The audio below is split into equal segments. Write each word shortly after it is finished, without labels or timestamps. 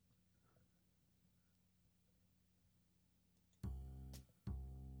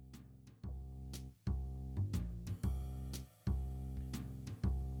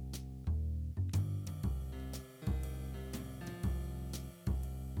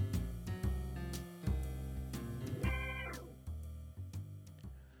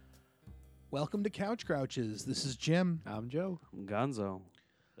Welcome to Couch Crouches. This is Jim. I'm Joe. I'm Gonzo.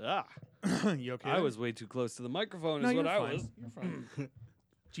 Ah, You okay? I was way too close to the microphone. No, Is you're what I fine. was. You're fine.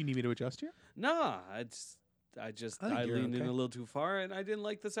 Do you need me to adjust you? Nah, I I think leaned in you're a little too far, and I didn't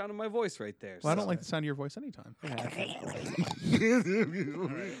like the sound of my voice right there. Well, I so- don't like the sound of your voice anytime.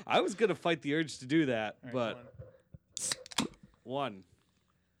 I was gonna fight the urge to do that, All right, but come one.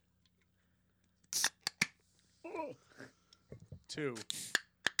 on. 2.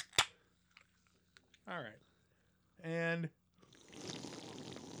 All right. And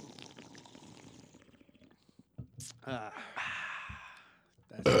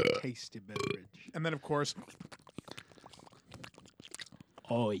That's a tasty beverage. then, of course,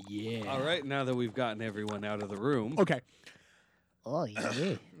 Oh, yeah. All right, now that we've gotten everyone out of the room. okay. Oh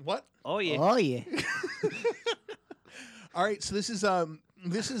yeah. What? Oh yeah. Oh yeah. All right. So this is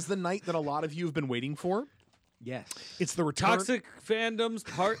the night that a lot of you have been waiting for. Yes. It's the return. Toxic Fandoms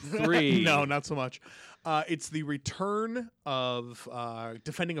Part 3. No, not so much. It's the return of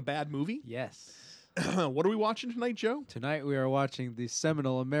defending a bad movie. Yes. What are we watching tonight, Joe? Tonight we are watching the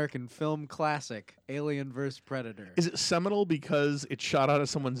seminal American film classic, Alien vs. Predator. Is it seminal because it shot out of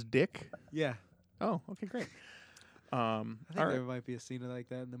someone's dick? Yeah. Oh, okay, great. I think all right. there might be a scene like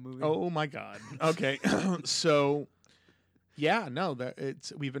that in the movie. Oh my God. Okay, so yeah, no,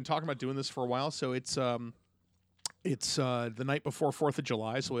 we've been talking about doing this for a while. So it's the night before 4th of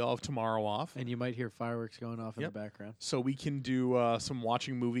July, so we all have tomorrow off. And you might hear fireworks going off in Yep. the background. So we can do some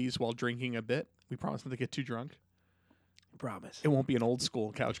watching movies while drinking a bit. We promise not to get too drunk. Promise. It won't be an old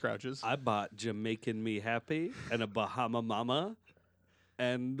school couch crouches. I bought Jamaican Me Happy and a Bahama Mama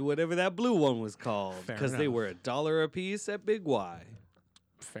and whatever that blue one was called. Fair Because they enough. were $1 a piece at Big Y.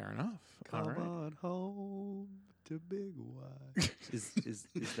 Fair enough. Come All right. on home to Big Y. Is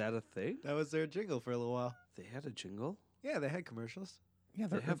that a thing? That was their jingle for a little while. They had a jingle? Yeah, they had commercials. Yeah,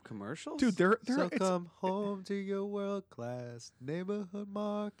 They they're have commercials? dude. They're So it's- come home to your world class neighborhood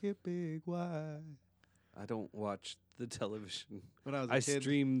market, Big Y. I don't watch the television. When I was a I kid,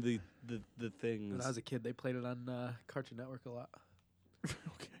 stream the things. when I was a kid, they played it on Cartoon Network a lot.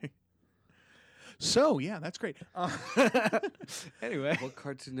 okay. So yeah, that's great. Anyway, What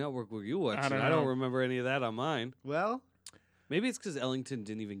Cartoon Network were you watching? don't I don't know. remember any of that on mine. well, Maybe it's because Ellington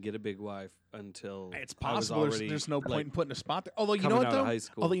didn't even get a Big Y until It's I was possible. already, There's no point like, in putting a spot there. Although you know coming what out though. of high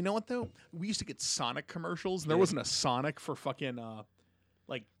school. Although you know what though, we used to get Sonic commercials, and there Yeah. wasn't a Sonic for fucking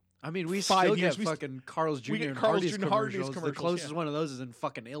like I mean, we 5 still years, get we fucking Carl's Jr. get and Carl's Hardee's Jr. and Hardee's commercials. The commercials, closest yeah. one of those is in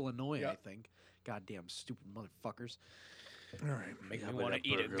fucking Illinois, Yeah. I think. Goddamn stupid motherfuckers. All right. Make Yeah, me but want that to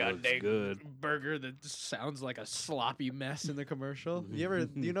eat a burger looks goddamn good. burger that sounds like a sloppy mess in the commercial.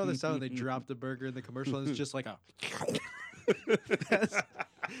 You know the sound when they drop the burger in the commercial and it's just like a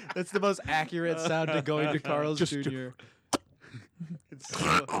that's the most accurate sound to going to Carl's Just- Jr.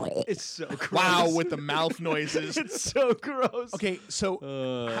 It's so gross. Wow, with the mouth noises. It's so gross. Okay, so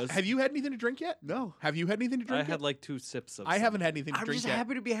have you had anything to drink yet? No. Have you had anything to I drink had yet? like 2 sips of I haven't had anything to I'm drink just yet.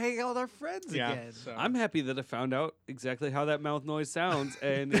 happy to be hanging out with our friends Yeah, again. so- I'm happy that I found out exactly how that mouth noise sounds,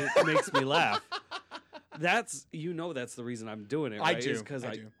 and it makes me laugh. That's the reason I'm doing it. I Right? do. Because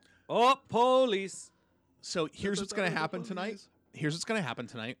I do. Oh, police! So here's what's going to happen tonight. Here's what's going to happen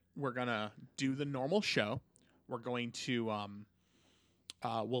tonight. We're going to do the normal show. We're going to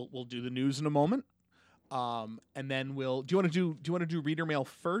we'll do the news in a moment. And then do you want to do reader mail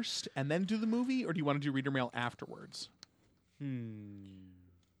first and then do the movie, or do you want to do reader mail afterwards?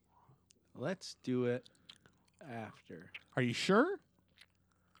 Let's do it after. Are you sure?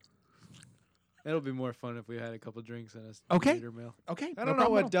 It'll be more fun if we had a couple drinks and a Okay. reader mail. Okay. I don't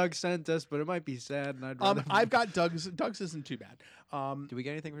know what Doug sent us, but it might be sad, and I'd rather. I've got Doug's. Doug's isn't too bad. Do we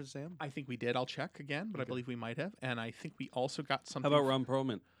get anything from Sam? I think we did. I'll check again, but I believe we might have. And I think we also got How something. about Ron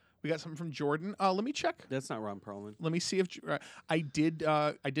Perlman? We got something from Jordan. Let me check. That's not Ron Perlman. Let me see if I did.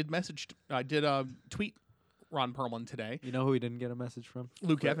 I did tweet Ron Perlman today. You know who we didn't get a message from?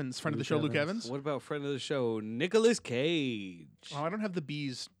 Luke Evans, friend of the show, Luke Evans. What about friend of the show, Nicolas Cage? Oh, I don't have the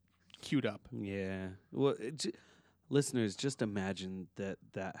bees queued up. Yeah. Well, listeners, just imagine that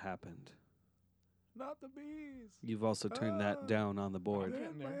happened. Not the bees. You've also turned that down on the board.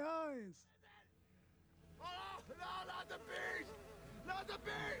 My eyes. Oh, no, not the bees! Not the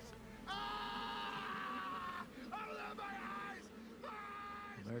bees! Ah! Oh, my eyes! Ah!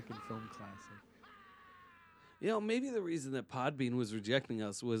 American film classic. You know, maybe the reason that Podbean was rejecting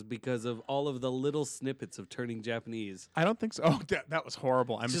us was because of all of the little snippets of turning Japanese. I don't think so. Oh, that was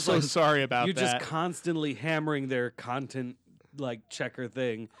horrible. I'm Just so like, sorry about You're that. just constantly hammering their content like checker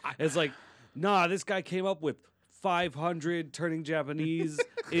thing. It's like, nah, this guy came up with 500 turning Japanese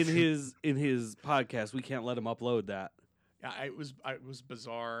in his podcast. We can't let him upload that. Yeah, it was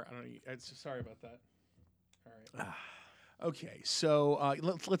bizarre. I don't know. Sorry about that. All right. Okay, so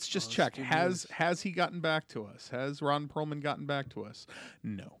let's just that's check. good Has he gotten back to us? Has Ron Perlman gotten back to us?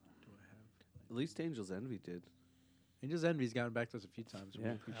 No. At least Angel's Envy did. Angel's Envy's gotten back to us a few times. We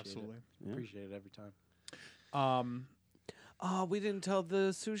Yeah. appreciate Absolutely. it. Yeah. Appreciate it every time. Oh, we didn't tell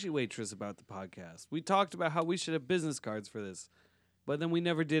the sushi waitress about the podcast. We talked about how we should have business cards for this, but then we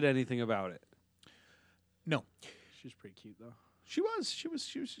never did anything about it. No. She's pretty cute though. She was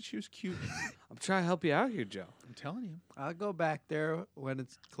cute. I'm trying to help you out here, Joe. I'm telling you. I'll go back there when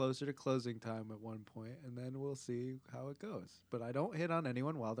it's closer to closing time at one point, and then we'll see how it goes. But I don't hit on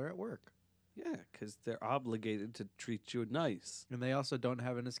anyone while they're at work. Yeah, because they're obligated to treat you nice. And they also don't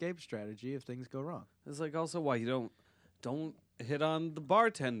have an escape strategy if things go wrong. It's like also why you don't hit on the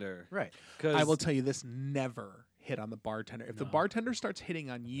bartender. Right. I will tell you this: never hit on the bartender. If the bartender starts hitting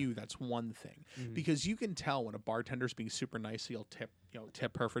on you, that's one thing, because you can tell when a bartender's being super nice. So you'll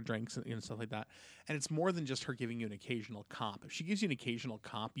tip her for drinks and stuff like that. And it's more than just her giving you an occasional comp. If she gives you an occasional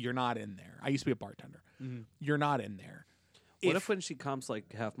comp, you're not in there. I used to be a bartender. You're not in there. What if when she comps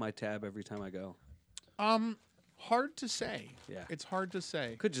like half my tab every time I go? Hard to say. Yeah. It's hard to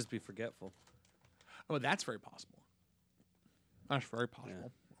say. Could just be forgetful. Oh, that's very possible. That's very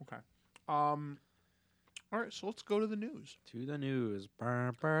possible. Okay. All right, so let's go to the news. To the news.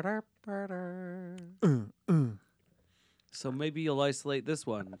 Brr, brr, brr, brr, brr. So maybe you'll isolate this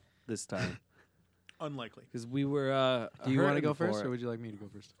one this time. Unlikely. Because we were. Do you want to hurting go for first, it. or would you like me to go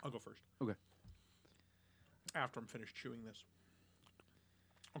first? I'll go first. Okay. After I'm finished chewing this.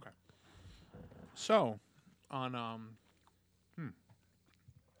 Okay. So, on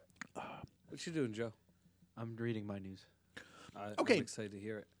What you doing, Joe? I'm reading my news. Okay. I'm excited to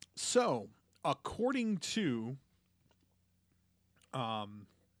hear it. So, according to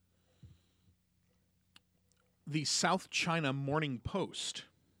the South China Morning Post,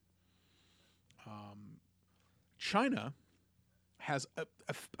 China has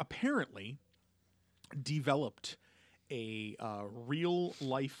apparently developed a real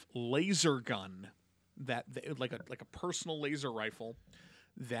life laser gun like a personal laser rifle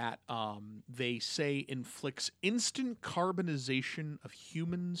that they say inflicts instant carbonization of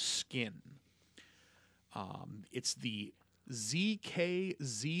human skin. It's the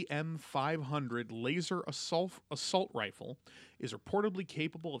ZK-ZM 500 laser assault rifle is reportedly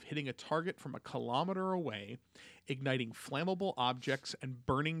capable of hitting a target from a kilometer away, igniting flammable objects and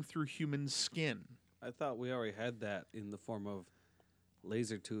burning through human skin. I thought we already had that in the form of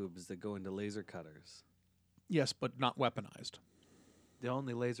laser tubes that go into laser cutters. Yes, but not weaponized. The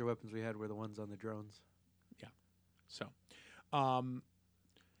only laser weapons we had were the ones on the drones. So,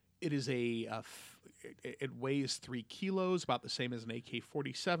 it is it weighs 3 kilos, about the same as an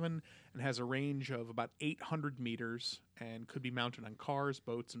AK-47, and has a range of about 800 meters, and could be mounted on cars,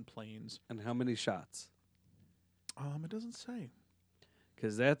 boats, and planes. And how many shots? It doesn't say.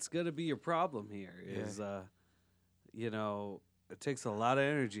 Because that's going to be your problem here. Is it takes a lot of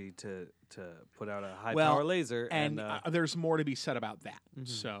energy to put out a high power laser, and there's more to be said about that.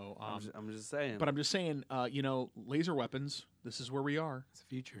 So, I'm just saying. but I'm just saying, laser weapons. This is where we are. It's the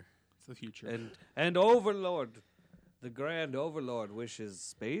future. It's the future. And Overlord, the Grand Overlord, wishes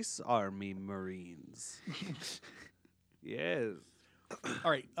Space Army Marines. Yes.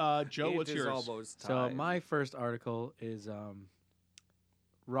 All right, Joe, what's It is yours? almost So time. my first article is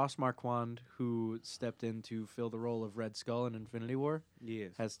Ross Marquand, who stepped in to fill the role of Red Skull in Infinity War,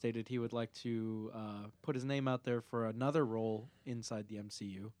 Yes. has stated he would like to put his name out there for another role inside the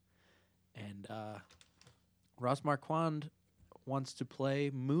MCU. And Ross Marquand wants to play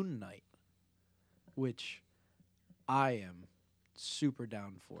Moon Knight, which I am super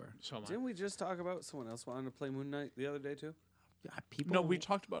down for. So am I. Didn't we just talk about someone else wanting to play Moon Knight the other day too? Yeah, people. No, we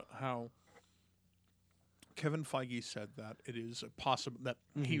talked about how Kevin Feige said that it is possible that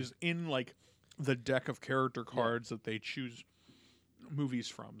he was in like the deck of character cards that they choose movies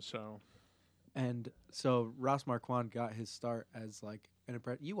from. So And so Ross Marquand got his start as like an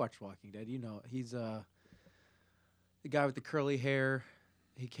you watched Walking Dead, you know. He's the guy with the curly hair.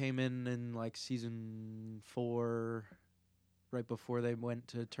 He came in like season 4 right before they went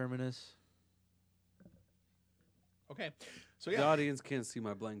to Terminus. okay, so The yeah, audience can't see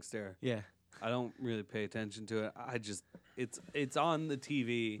my blank stare. Yeah. I don't really pay attention to it. I just it's on the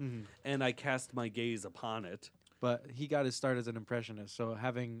TV and I cast my gaze upon it. But he got his start as an impressionist, so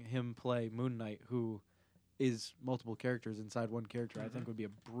having him play Moon Knight, who is multiple characters inside one character, I think would be a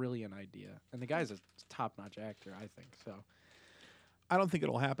brilliant idea. And the guy's a top-notch actor, I think. So I don't think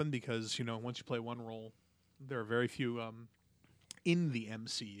it'll happen because once you play one role, there are very few in the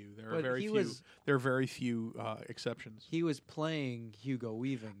MCU. There are But very he few. was- There are very few exceptions. He was playing Hugo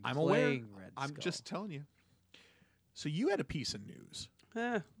Weaving. I'm aware. playing Red I'm Skull. just telling you. So you had a piece of news.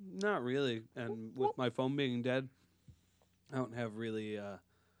 Not really. And with my phone being dead, I don't have really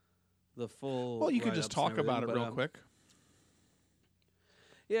the full. Well, you could just write-ups and talk about it everything, real but, quick.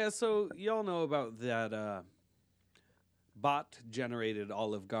 Yeah, so y'all know about that bot-generated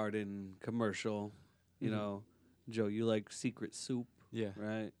Olive Garden commercial. You know, Joe, you like secret soup, Yeah.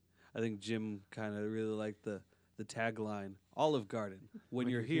 right? I think Jim kind of really liked the tagline, Olive Garden. When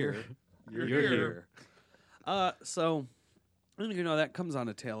you're here, You're you're here. here. So, you know, that comes on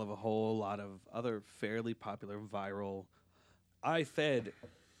a tail of a whole lot of other fairly popular viral I-fed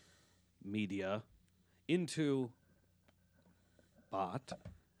media into bot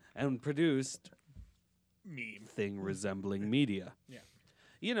and produced Meme. thing resembling media. Yeah.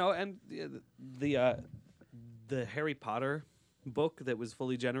 You know, and the Harry Potter book that was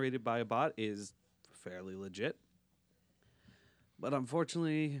fully generated by a bot is fairly legit. But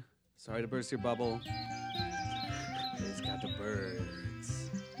unfortunately, sorry to burst your bubble, it's got the birds.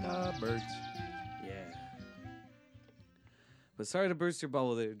 Birds. Yeah. But sorry to burst your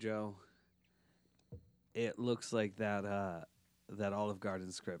bubble there, Joe. It looks like that Olive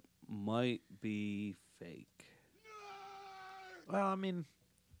Garden script might be fake. Well, I mean,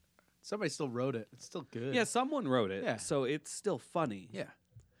 somebody still wrote it. It's still good. Yeah, someone wrote it, Yeah. so it's still funny. Yeah.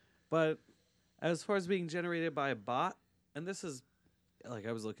 But as far as being generated by a bot, and this is like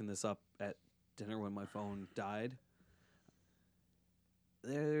I was looking this up at dinner when my phone died.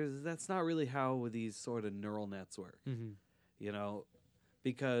 That's not really how these sort of neural nets work. Mm-hmm. You know,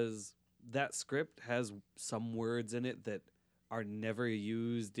 because that script has some words in it that are never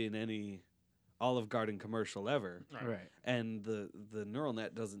used in any Olive Garden commercial ever. Right. And the neural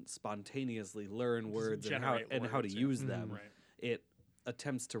net doesn't spontaneously learn Doesn't words and generate how to words, yeah. use them. Right. It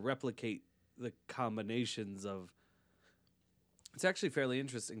attempts to replicate the combinations of. It's actually fairly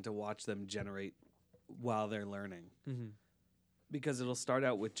interesting to watch them generate while they're learning, Mm-hmm. because it'll start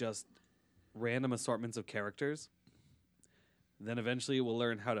out with just random assortments of characters. Then eventually it will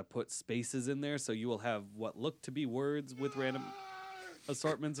learn how to put spaces in there, so you will have what look to be words with random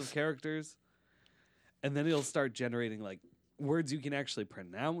assortments of characters. And then it'll start generating like words you can actually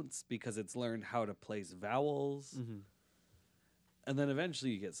pronounce because it's learned how to place vowels. Mm-hmm. And then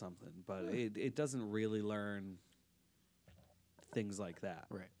eventually you get something, but it doesn't really learn things like that.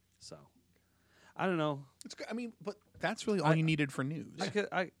 Right. So I don't know. It's good. I mean, but that's really all you needed for news.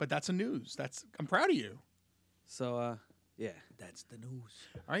 But that's a news. I'm proud of you. So yeah. That's the news.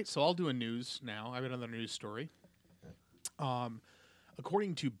 All right, so I'll do a news now. I have another news story.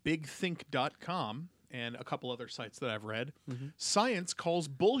 According to BigThink.com and a couple other sites that I've read, science calls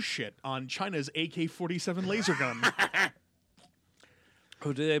bullshit on China's AK-47 laser gun.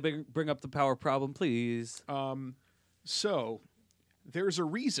 Oh, did they bring up the power problem, please? So there's a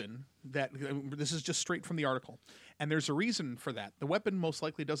reason that this is just straight from the article, and there's a reason for that. The weapon most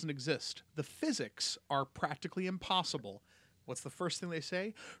likely doesn't exist. The physics are practically impossible. What's the first thing they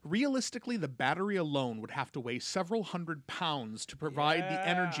say? Realistically, the battery alone would have to weigh several hundred pounds to provide the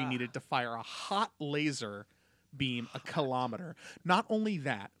energy Yeah. needed to fire a hot laser beam a kilometer. Not only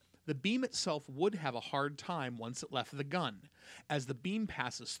that, the beam itself would have a hard time once it left the gun, as the beam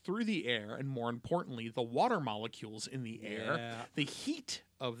passes through the air, and more importantly, the water molecules in the air. Yeah. The heat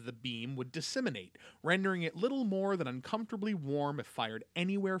of the beam would disseminate, rendering it little more than uncomfortably warm if fired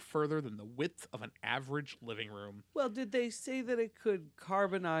anywhere further than the width of an average living room. Well, did they say that it could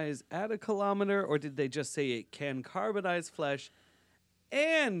carbonize at a kilometer, or did they just say it can carbonize flesh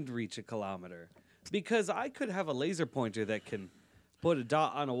and reach a kilometer? Because I could have a laser pointer that can put a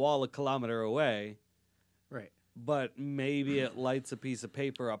dot on a wall a kilometer away, Right. but maybe it lights a piece of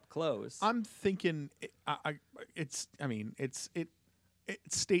paper up close. I'm thinking it's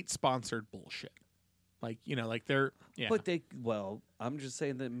state-sponsored bullshit. Like they're yeah. But I'm just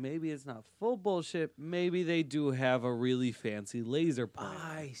saying that maybe it's not full bullshit. Maybe they do have a really fancy laser pointer.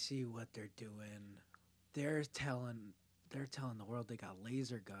 I see what they're doing. They're telling the world they got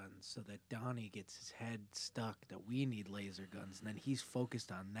laser guns so that Donnie gets his head stuck that we need laser guns, and then he's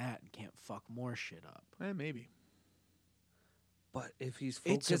focused on that and can't fuck more shit up. Maybe. But if he's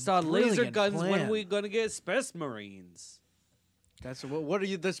It's a focused on laser brilliant guns, when plan. are we gonna get Space Marines? That's what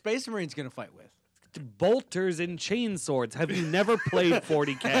are the Space Marines gonna fight with? Bolters and chainswords. Have you never played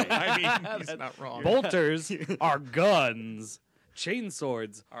 40K? I mean, he's not wrong. Bolters are guns.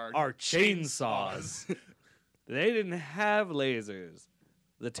 Chainswords Are are chainsaws. They didn't have lasers.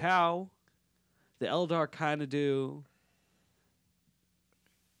 The Tau, the Eldar kind of do.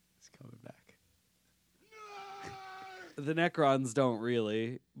 It's coming back. The Necrons don't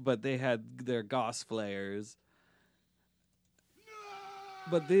really, but they had their Gauss flares.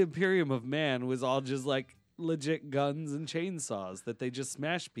 But the Imperium of Man was all just like legit guns and chainsaws that they just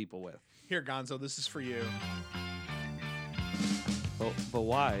smash people with. Here, Gonzo, this is for you. But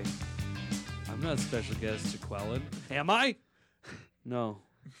why? I'm not a special guest, Jaqueline. Am I? No.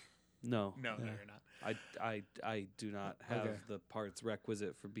 No, you're not. I do not have Okay. the parts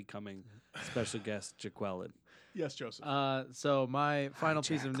requisite for becoming special guest Jaqueline. Yes, Joseph. So my final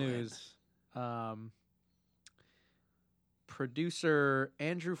piece of Jacqueline. news, producer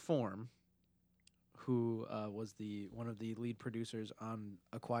Andrew Form, who was one of the lead producers on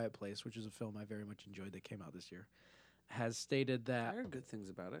A Quiet Place, which is a film I very much enjoyed that came out this year, has stated I that heard good things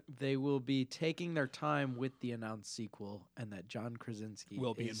about it. they will be taking their time with the announced sequel, and that John Krasinski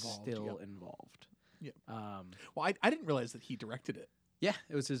Will be is involved, still yep. involved. Yep. Um, Well, I didn't realize that he directed it. yeah,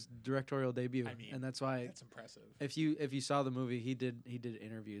 it was his directorial debut, I mean, and that's why That's impressive. if you saw the movie, he did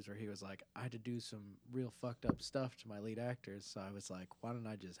interviews where he was like, I had to do some real fucked up stuff to my lead actors, so I was like, why don't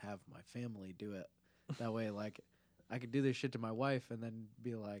I just have my family do it? That way, like, I could do this shit to my wife and then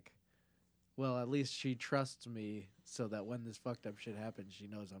be like, well, at least she trusts me, so that when this fucked up shit happens, she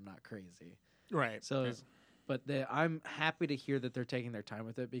knows I'm not crazy. Right. So, yeah. but I'm happy to hear that they're taking their time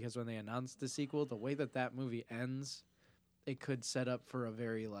with it, because when they announced the sequel, the way that movie ends, it could set up for a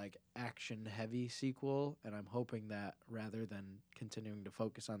very like action heavy sequel, and I'm hoping that rather than continuing to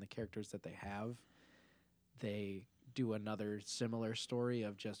focus on the characters that they have, they do another similar story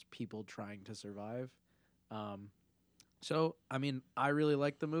of just people trying to survive. So I mean, I really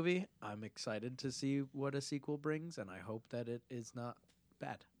like the movie. I'm excited to see what a sequel brings, and I hope that it is not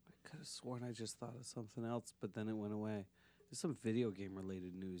bad. I could have sworn I just thought of something else, but then it went away. There's some video game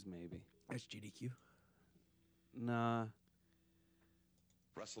related news, maybe. That's GDQ. Nah,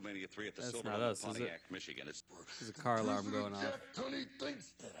 WrestleMania 3 at the That's Silver not Dome in us, is it? Pontiac, Michigan. It's there's a car alarm going off. Jeff Tunney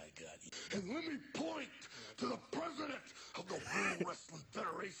thinks that I got you. And let me point to the president of the World Wrestling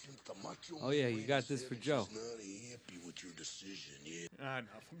Federation, the Macho Oh, yeah, Man you got this said for he's Joe. not happy with your decision, yeah. Enough.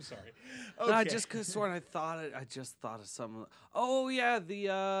 I'm sorry. No, I Okay. just could have sworn I just thought of something. Oh yeah,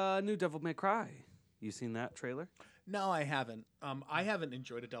 the new Devil May Cry. You seen that trailer? No, I haven't. I haven't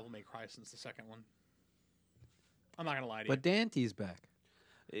enjoyed a Devil May Cry since the second one. I'm not gonna lie to But Dante's back.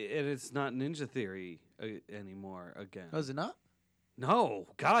 It's not Ninja Theory anymore again. Oh, is it not? No,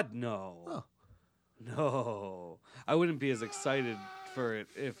 God, no. Oh. No. I wouldn't be as excited for it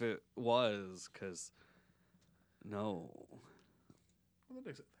if it was, because no. you.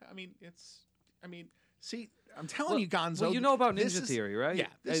 I mean, see, I'm telling you, Gonzo. Well, you know about this Ninja is- Theory, right? Yeah,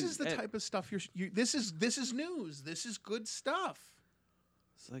 this And- is the and type of stuff this is news. This is good stuff.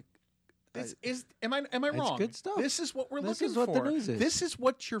 It's like, This is am I It's wrong? good stuff. This is what we're This looking is what the for. news is. This is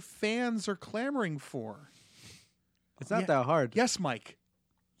what your fans are clamoring for. It's not Yeah. that hard. Yes, Mike.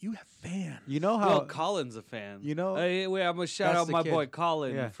 You have fans. You know how well, Colin's a fan. you know- Hey, wait, I'm gonna shout That's out the my kid. boy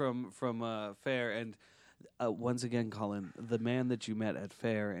Colin Yeah. from Fair, and once again, Colin, the man that you met at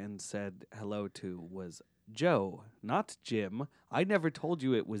Fair and said hello to was Joe, not Jim. I never told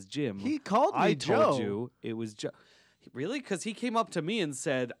you it was Jim. he called me I Joe. told you it was Joe. Really? Because he came up to me and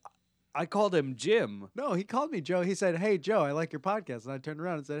said, I called him Jim. No, he called me Joe. He said, "Hey, Joe, I like your podcast." And I turned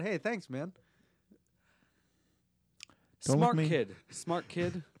around and said, "Hey, thanks, man." Don't look Smart me. kid. Smart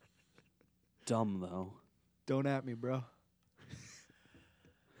kid. Dumb, though. Don't at me, bro.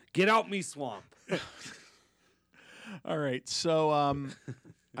 Get out me swamp. All right. So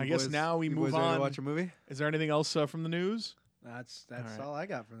I guess now we you move boys ready to on. watch a movie. Is there anything else from the news? That's right. all I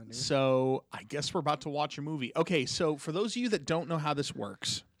got from the news. So I guess we're about to watch a movie. Okay, so for those of you that don't know how this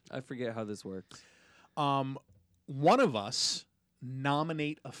works, I forget how this works. one of us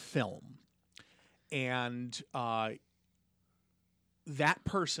nominate a film, and that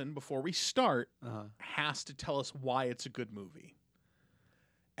person, before we start, Uh-huh. has to tell us why it's a good movie.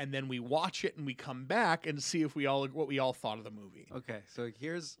 And then we watch it and we come back and see if what we all thought of the movie. Okay, so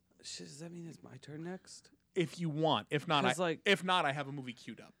here's Shit, does that mean it's my turn next? If you want, if not, It's like- I have a movie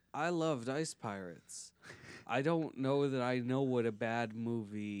queued up. I loved Ice Pirates. I don't know that I know what a bad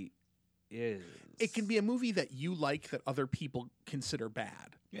movie is. It can be a movie that you like that other people consider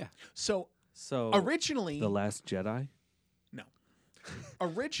bad. Yeah. So So originally, The Last Jedi, no,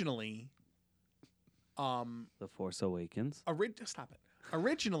 originally, The Force Awakens, stop it.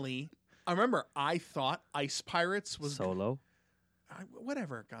 Originally, I remember I thought Ice Pirates was Solo,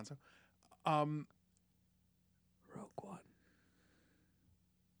 whatever, Gonzo. Rogue One.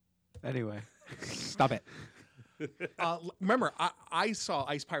 anyway. Stop it. Remember, I saw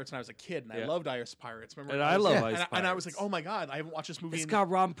Ice Pirates when I was a kid, and I Yeah. loved Ice Pirates. Remember, And I love and Ice and I was like, Pirates. oh my god, I haven't watched this movie. It's in, got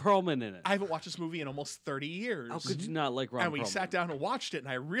Ron Perlman in it. I haven't watched this movie in almost 30 years. How could you not like Ron And we Perlman? sat down and watched it, and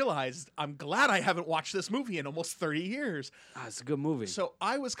I realized I'm glad I haven't watched this movie in almost 30 years. Ah, it's a good movie. So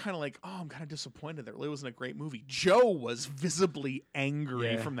I was kind of like, oh, I'm kind of disappointed. That really wasn't a great movie. Joe was visibly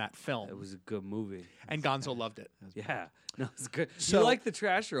angry Yeah. from that film, it was a good movie. and Gonzo loved it. Yeah, no, it's good. So- you like the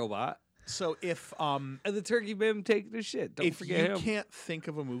trash robot So if and the turkey man taking the shit. Don't if forget you him. can't think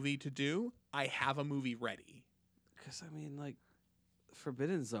of a movie to do, I have a movie ready. Because I mean, like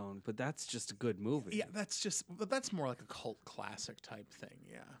Forbidden Zone, but that's just a good movie. Yeah, that's more like a cult classic type thing.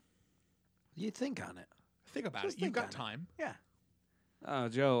 Yeah, You think on it. think about Just it. You've think got on it. time, Yeah. Oh,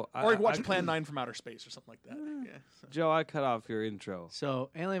 Joe. or you can watch Plan 9 from Outer Space or something like that. Yeah. So. Joe, I cut off your intro. So,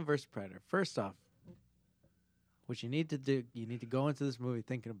 Alien vs. Predator. First off, what you need to do, you need to go into this movie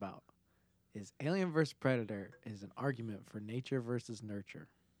thinking about is Alien vs. Predator is an argument for nature versus nurture.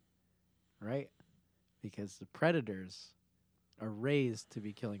 Right? Because the predators are raised to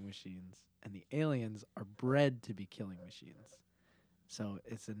be killing machines, and the aliens are bred to be killing machines. So,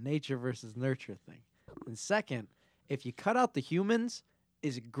 it's a nature versus nurture thing. And second, if you cut out the humans,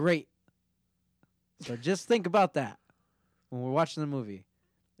 is great. So just think about that when we're watching the movie.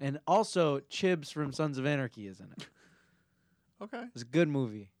 And also, Chibs from Sons of Anarchy is in it. Okay. It's a good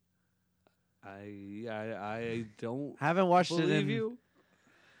movie. I don't Haven't watched it believe in. you.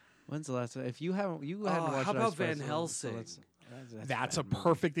 When's the last time? If you hadn't watched how it, I about suppose, Van so Helsing? That's a bad movie.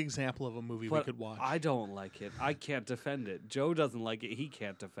 perfect example of a movie we But could watch. I don't like it. I can't defend it. Joe doesn't like it. He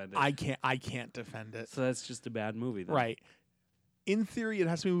can't defend it. I can't defend it. So that's just a bad movie. Then. Right. In theory, it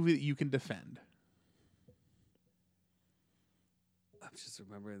has to be a movie that you can defend. I'm just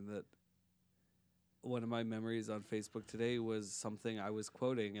remembering that one of my memories on Facebook today was something I was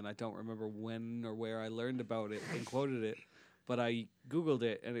quoting, and I don't remember when or where I learned about it and quoted it, but I Googled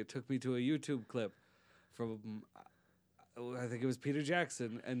it, and it took me to a YouTube clip from, I think it was Peter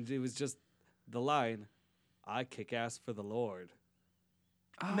Jackson, and it was just the line, "I kick ass for the Lord."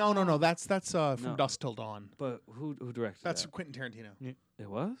 No. That's from No. Dusk Till Dawn. But who directed That's that? Quentin Tarantino. It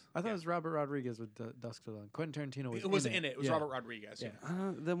was? I thought Yeah. it was Robert Rodriguez with Dusk Till Dawn. Quentin Tarantino was It was in it. It was Yeah. Robert Rodriguez. Yeah.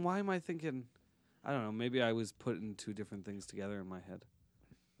 Then why am I thinking? I don't know. Maybe I was putting two different things together in my head.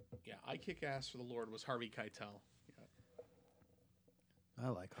 Yeah. I Kick Ass for the Lord was Harvey Keitel. I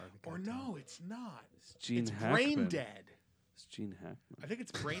like Harvey Or Keitel. no, it's not. It's Gene It's Hackman. Brain Dead. It's Gene Hackman. I think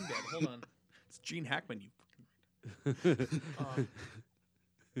it's Brain Dead. Hold on. It's Gene Hackman. You fucking.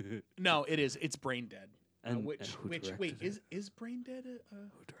 No, it is. It's Brain Dead. And- Which and who wait directed it? is Brain Dead? Who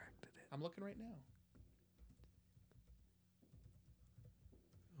directed it? I'm looking right now.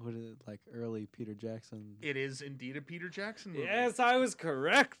 What is it, like early Peter Jackson? It is indeed a Peter Jackson movie. Yes, I was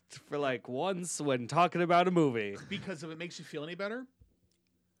correct for like once when talking about a movie. Because if it makes you feel any better,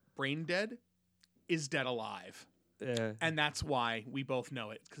 Brain Dead is Dead Alive. Yeah. And that's why we both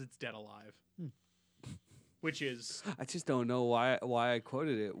know it, because it's Dead Alive. Which is I just don't know why I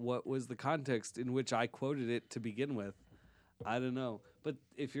quoted it. What was the context in which I quoted it to begin with? I don't know. But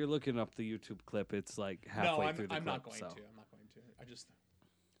if you're looking up the YouTube clip, it's like halfway no, through the I'm clip. not going so. to. I'm not going to. I just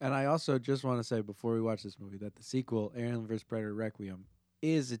And I also just want to say before we watch this movie that the sequel, Alien vs. Predator Requiem,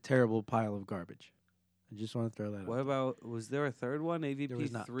 is a terrible pile of garbage. I just want to throw that What out. about, was there a third one? was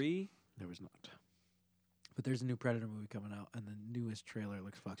AVP not. 3? There was not. But there's a new Predator movie coming out, and the newest trailer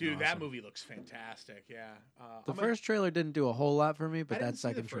looks fucking dude, that awesome. movie looks fantastic. Yeah. The I'm a- first trailer didn't do a whole lot for me, but I didn't that see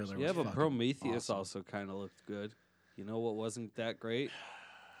the second first trailer one. Yeah, was but fucking Prometheus awesome. also kind of looked good. You know what wasn't that great?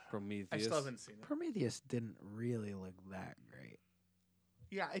 Prometheus. I still haven't seen it. Prometheus didn't really look that great.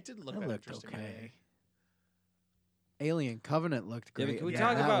 Yeah, it didn't look It that looked interesting. to me. okay. Alien Covenant looked Yeah, but great. can we and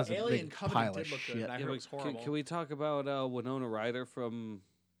talk that about was a Alien big Covenant pile did of look good, shit. and I Yeah, heard but it was horrible. Can we talk about Winona Ryder from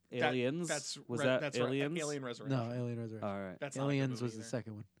Aliens? That's was Re- that that's Aliens? Alien Resurrection. No, Alien Resurrection. All right. That's not a good Aliens movie was the either.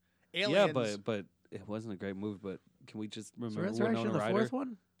 second one. Aliens, Yeah, but it wasn't a great movie. But can we just Was remember Resurrection Winona the Ryder? fourth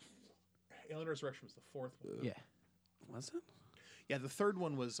one? Alien Resurrection was the fourth one. Yeah. Was it? Yeah, the third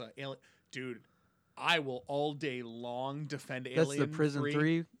one was Alien. Dude, I will all day long defend That's Alien the Prison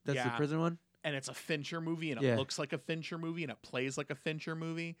 3. That's the Yeah. prison one? And it's a Fincher movie, and it Yeah. looks like a Fincher movie, and it plays like a Fincher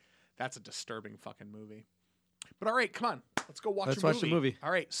movie. That's a disturbing fucking movie. But all right, come on. Let's go watch Let's a movie. watch the movie.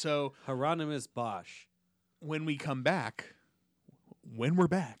 All right, so Hieronymus Bosch. when we come back, when we're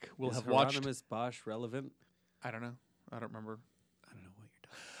back, we'll Is have watched. Hieronymus Bosch relevant? I don't know. I don't remember. I don't know what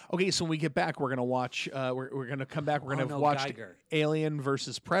you're talking Okay, so when we get back, we're gonna watch. We're gonna come back. We're gonna Oh, have no, watched Geiger. Alien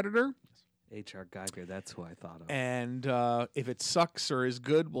versus Predator, H.R. Geiger. That's who I thought of. and if it sucks or is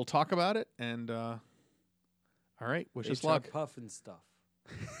good, we'll talk about it. And all right, wish us H.R. luck. Puff and stuff.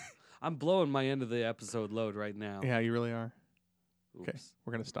 I'm blowing my end of the episode load right now. Yeah, you really are. Okay, Oops.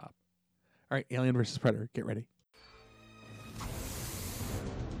 we're gonna stop. All right, Alien versus Predator. Get ready.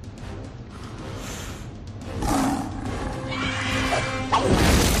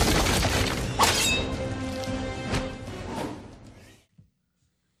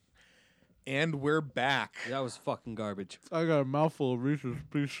 And we're back. That was fucking garbage. I got a mouthful of Reese's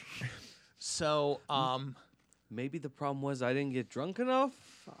Pieces. So, Maybe the problem was I didn't get drunk enough,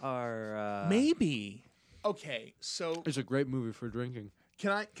 or maybe. Okay, so It's a great movie for drinking.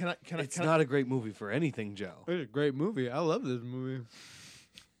 can I? it's not a great movie for anything, Joe. It's a great movie. I love this movie.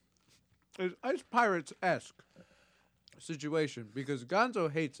 It's Pirates-esque situation because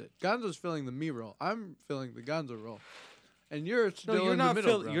Gonzo hates it. Gonzo's filling the me role. I'm filling the Gonzo role. And you're still No, you're in not. the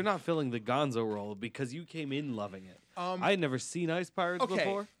middle. You're not filling the Gonzo role because you came in loving it. Um, I had never seen Ice Pirates okay.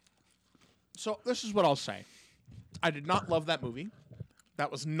 before. So this is what I'll say. I did not love that movie.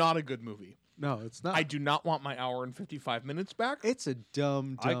 That was not a good movie. No, it's not. I do not want my hour and 55 minutes back. It's a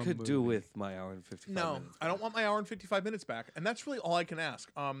dumb I could movie. do with my hour and 55 No, minutes. I don't want my hour and 55 minutes back, and that's really all I can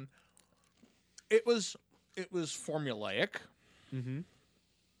ask. It was formulaic. Mm-hmm.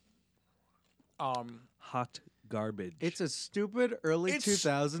 Hot garbage. It's a stupid early It's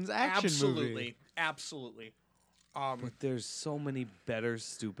 2000s action absolutely, movie. absolutely. But there's so many better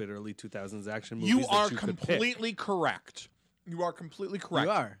stupid early 2000s action movies. You that are you could pick. completely correct. You are completely correct.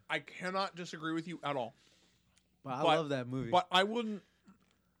 You are. I cannot disagree with you at all. But I But- love that movie. But I wouldn't.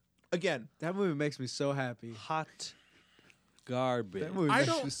 Again, That movie makes me so happy. hot garbage. That movie I makes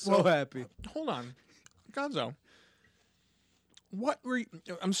don't- me so well- happy. hold on, Gonzo. What were you?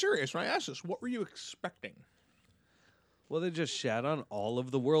 I'm serious when I ask this. What were you expecting? Well, they just shat on all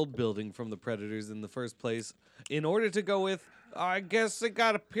of the world building from the Predators in the first place in order to go with, I guess they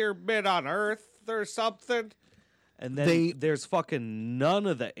got a pyramid on Earth or something. And then there's fucking none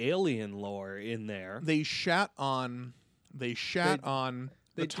of the alien lore in there. They shat on. They shat on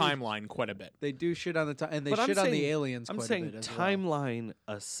the they do. timeline quite a bit. They do shit on the time, and they But I'm shit on the saying- aliens I'm quite saying a bit as well. timeline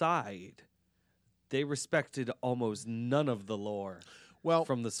aside, they respected almost none of the lore Well,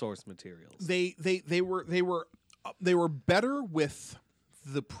 from the source materials. they were better with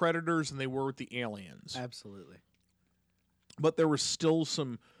the Predators than they were with the aliens, Absolutely. but there was still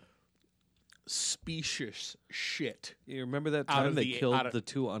some specious shit. You remember that Out time of they the- killed out of- the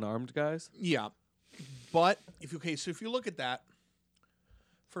two unarmed guys? Yeah, but so if you look at that,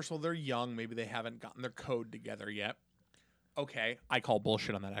 first of all, they're young. Maybe they haven't gotten their code together yet. Okay, I call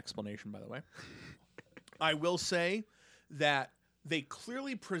bullshit on that explanation, by the way. I will say that they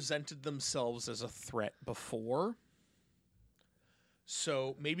clearly presented themselves as a threat before.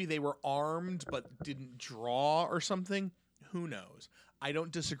 So maybe they were armed but didn't draw or something. Who knows? I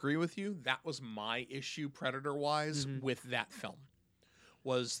don't disagree with you. That was my issue, Predator-wise, with that film.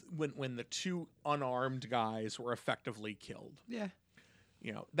 Was when the two unarmed guys were effectively killed. Yeah.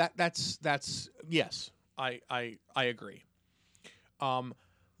 You know, that's yes, I agree.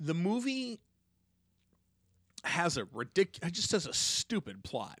 The movie has just has a stupid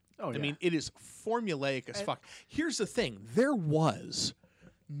plot. Oh, I yeah. mean, it is formulaic as fuck. Here's the thing: there was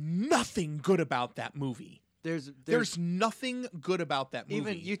nothing good about that movie. There's nothing good about that movie.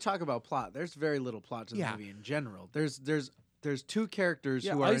 even you talk about plot. There's very little plot to the Yeah. movie in general. There's two characters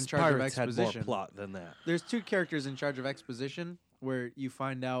Yeah, who are Ice in charge Pirates of had more exposition. plot than that. There's two characters in charge of exposition where you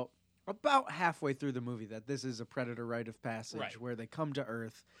find out about halfway through the movie that this is a predator rite of passage Right. where they come to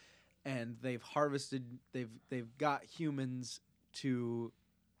Earth and they've got humans to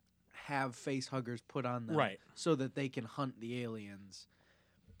have face huggers put on them Right. so that they can hunt the aliens.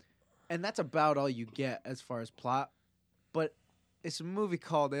 And that's about all you get as far as plot. But it's a movie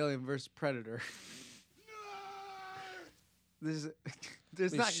called Alien vs. Predator. There's I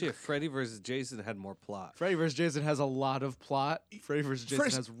mean, not shit, Freddy versus Jason had more plot. Freddy vs. Jason has a lot of plot. Freddy vs. Jason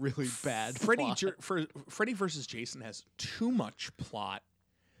First- has really bad Freddy plot. Freddy versus Jason has too much plot,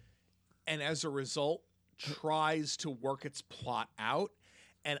 and as a result, tries to work its plot out.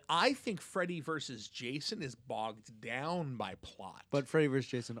 And I think Freddy versus Jason is bogged down by plot. But Freddy vs.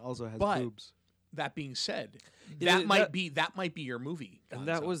 Jason also has But- boobs. that being said, Yeah, that might be your movie. And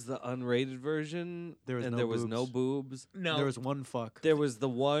that Gonzo. was the unrated version. There was and no there was boobs. no boobs. no. There was one fuck. There was the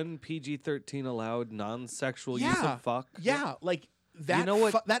one PG-13 allowed non-sexual use Yeah. of fuck. Yeah, like that. know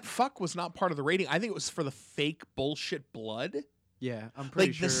what? That fuck was not part of the rating. I think it was for the fake bullshit blood, Yeah, I'm pretty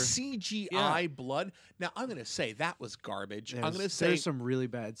like sure. the CGI blood. Now I'm gonna say that was garbage. I'm gonna say there's some really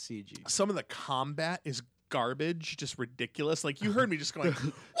bad CG. some of the combat is garbage, just ridiculous. Like you heard me just going,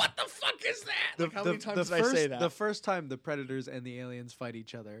 "What the fuck is that?" Like, how many times did I say that? The first time the predators and the aliens fight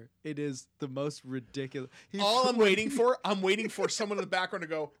each other, it is the most ridiculous. All I'm waiting for someone in the background to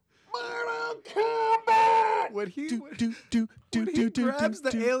go, Mortal Kombat. When he do, grabs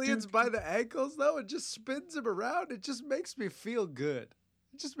the do, aliens do, by the ankles, though, and just spins him around, it just makes me feel good.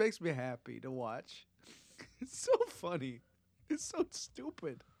 It just makes me happy to watch. It's so funny. It's so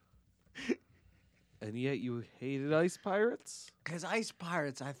stupid. And yet you hated Ice Pirates? Because Ice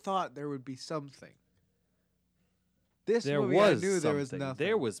Pirates, I thought there would be something. This There movie, was I knew there was something. nothing.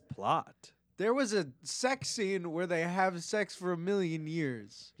 There was plot. There was a sex scene where they have sex for 1,000,000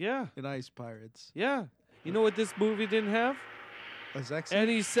 years Yeah. in Ice Pirates. Yeah. You know what this movie didn't have? A sex scene?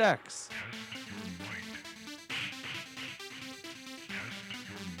 Any sex.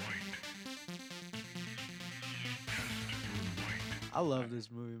 I love this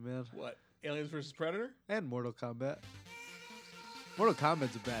movie, man. What? Aliens versus Predator? And Mortal Kombat. Mortal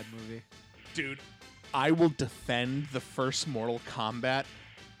Kombat's a bad movie. Dude, I will defend the first Mortal Kombat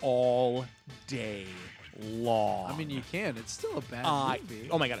all day long. I mean, you can. It's still a bad movie.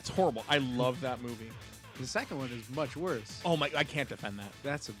 Oh my god, it's horrible. I love that movie. The second one is much worse. Oh my, I can't defend that.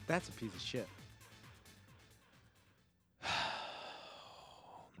 That's a piece of shit.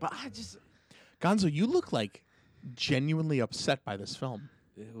 But I just Gonzo, you look like genuinely upset by this film.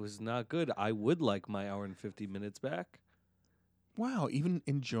 It was not good. I would like my hour and 50 minutes back. Wow, even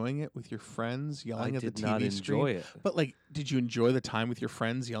enjoying it with your friends, yelling I at the did TV not screen. enjoy it. But like, did you enjoy the time with your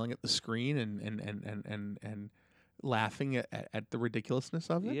friends yelling at the screen and laughing at the ridiculousness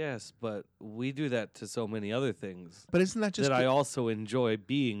of it? Yes, but we do that to so many other things But isn't that just that I good, also enjoy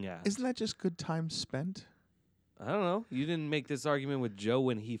being at. isn't that just good time spent? I don't know. You didn't make this argument with Joe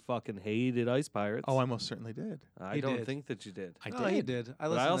when he fucking hated Ice Pirates. Oh, I most certainly did. I He don't did. think that you did. I no, did. he did. I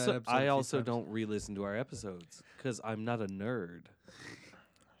But listened I to also that episode a few also times. don't re-listen to our episodes because I'm not a nerd.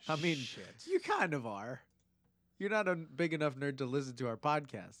 I mean, Shit. you kind of are. You're not a big enough nerd to listen to our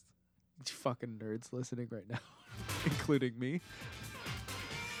podcast. You fucking nerds listening right now, including me.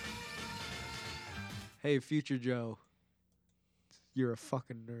 Hey, future Joe. You're a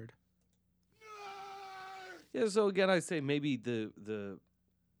fucking nerd. Yeah, so again, I say maybe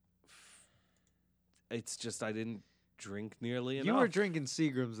it's just I didn't drink nearly enough. You were drinking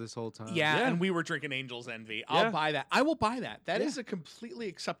Seagrams this whole time. Yeah, Yeah. and we were drinking Angel's Envy. Yeah. I'll buy that. I will buy that. That is Yeah. a completely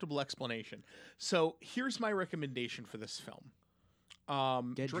acceptable explanation. So here's my recommendation for this film.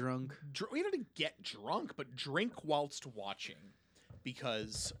 Get drunk. We don't need to get drunk, but drink whilst watching.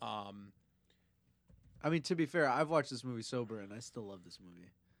 Because I mean, to be fair, I've watched this movie sober and I still love this movie.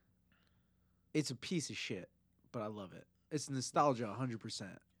 It's a piece of shit, but I love it. It's nostalgia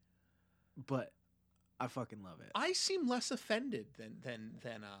 100%. But I fucking love it. I seem less offended than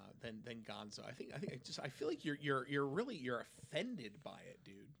Gonzo. I feel like you're offended by it,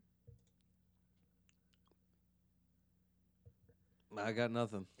 dude. I got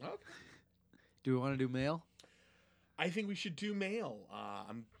nothing. Okay. Do we want to do mail? I think we should do mail.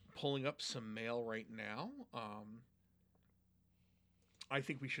 I'm pulling up some mail right now. I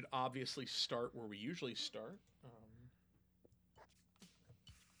think we should obviously start where we usually start.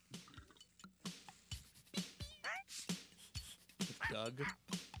 With Doug.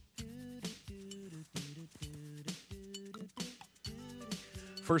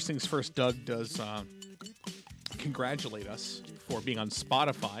 First things first, Doug does congratulate us for being on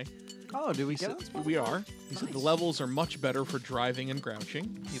Spotify. Oh, did we get on Spotify? We are. He said the levels are much better for driving and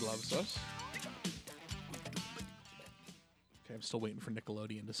grouching. He loves us. Okay, I'm still waiting for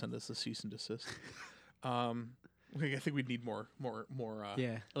Nickelodeon to send us a cease and desist. I think we'd need more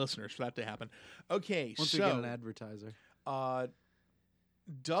Yeah. listeners for that to happen. Okay, Once so we get an advertiser.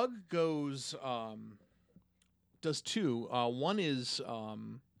 Doug does two. One is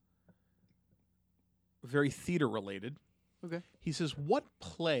very theater related. Okay. He says, "What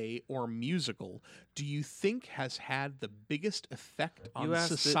play or musical do you think has had the biggest effect on You asked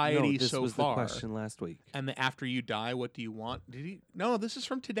society this so was far?" the question last week. And the after you die, what do you want? Did he? No, this is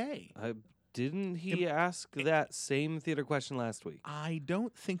from today. Didn't he ask that same theater question last week? I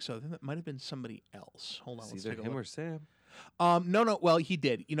don't think so. I think that might have been somebody else. Hold on, It's let's either take a him look. or Sam. No. Well, he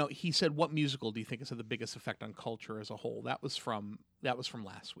did. He said, "What musical do you think has had the biggest effect on culture as a whole?" That was from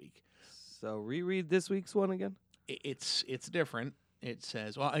last week. So reread this week's one again. It's different. It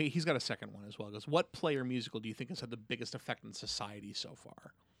says, well, he's got a second one as well. It goes, "What play or musical do you think has had the biggest effect on society so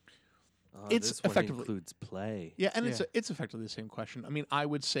far?" It's this one effectively- includes play. Yeah, and Yeah. it's effectively the same question. I mean, I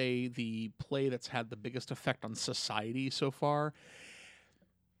would say the play that's had the biggest effect on society so far,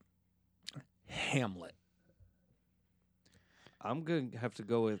 Hamlet. I'm going to have to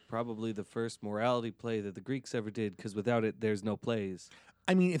go with probably the first morality play that the Greeks ever did, because without it, there's no plays.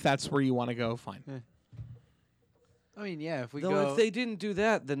 I mean, if that's where you want to go, fine. I mean, yeah, if we Though go. if they didn't do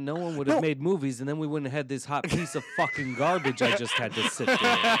that, then no one would have made movies, and then we wouldn't have had this hot piece of fucking garbage I just had to sit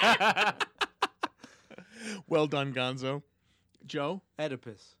there. Well done, Gonzo. Joe?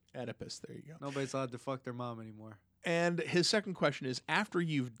 Oedipus. Oedipus. There you go. Nobody's allowed to fuck their mom anymore. And his second question is, after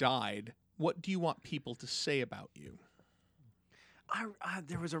you've died, what do you want people to say about you?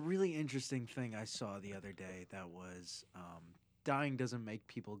 There was a really interesting thing I saw the other day that was dying doesn't make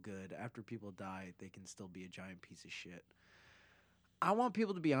people good. After people die, they can still be a giant piece of shit. I want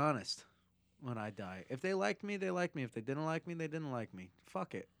people to be honest when I die. If they liked me, they liked me. If they didn't like me, they didn't like me.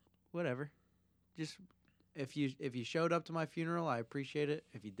 Fuck it. Whatever. Just if you showed up to my funeral, I appreciate it.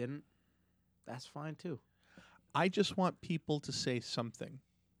 If you didn't, that's fine too. I just want people to say something.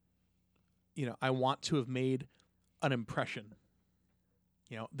 You know, I want to have made an impression.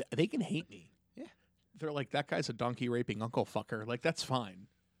 You know, they can hate me. Yeah. They're like, that guy's a donkey raping uncle fucker. Like, that's fine.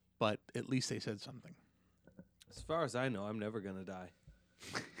 But at least they said something. As far as I know, I'm never gonna die.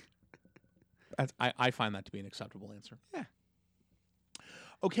 I find that to be an acceptable answer. Yeah.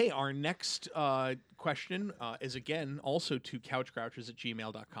 Okay, our next question is again also to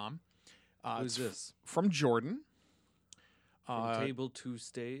couchcrouchers@gmail.com. Who's this? From Jordan. From table to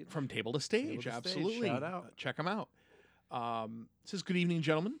stage. From Table to Stage, Table to Stage, absolutely. shout out. Check them out. Says, good evening,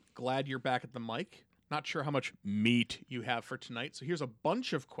 gentlemen. Glad you're back at the mic. Not sure how much meat you have for tonight, so here's a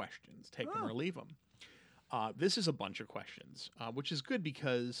bunch of questions. Take them or leave them. This is a bunch of questions, which is good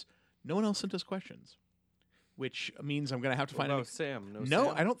because no one else sent us questions, which means I'm going to have to What find about out. Sam? No,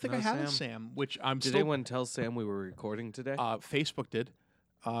 Sam? I don't think No I have a Sam. Sam, which I'm Did still. anyone tell Sam we were recording today? Facebook did,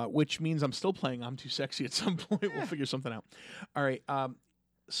 which means I'm still playing I'm Too Sexy at some point. We'll figure something out. All right.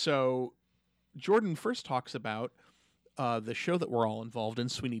 So Jordan first talks about the show that we're all involved in,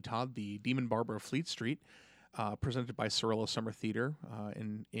 Sweeney Todd, the Demon Barber of Fleet Street, presented by Cirillo Summer Theater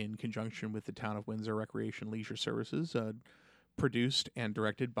in conjunction with the Town of Windsor Recreation Leisure Services, produced and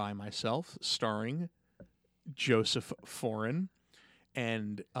directed by myself, starring Joseph Foreign,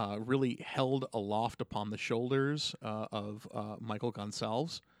 and really held aloft upon the shoulders of Michael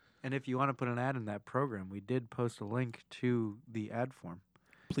Gonsalves. And if you want to put an ad in that program, we did post a link to the ad form.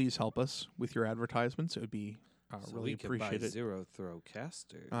 Please help us with your advertisements. It would be so really we can buy appreciate it. Zero Throw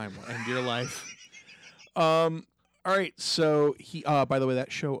Caster. I will end your life. All right. So he, by the way,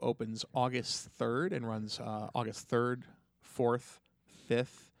 that show opens August 3rd and runs August 3rd, 4th,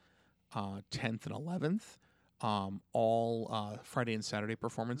 5th, 10th, and 11th. All Friday and Saturday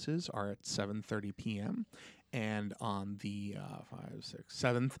performances are at 7:30 p.m. And on the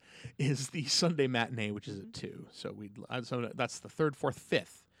 7th is the Sunday matinee, which is at 2. So so that's the 3rd, 4th,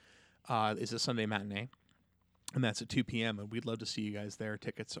 5th is a Sunday matinee. And that's at 2 p.m. And we'd love to see you guys there.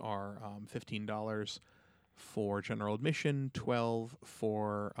 Tickets are $15 for general admission, $12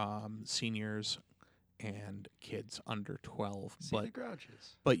 for seniors and kids under 12. Santa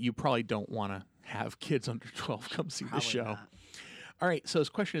Grouches. But you probably don't want to have kids under 12 come see the show. Not. All right, so his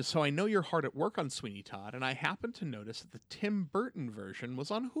question is, so I know you're hard at work on Sweeney Todd, and I happened to notice that the Tim Burton version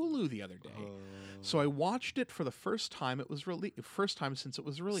was on Hulu the other day. So I watched it for the first time first time since it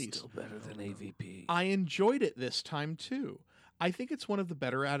was released. Still better than AVP. I enjoyed it this time too. I think it's one of the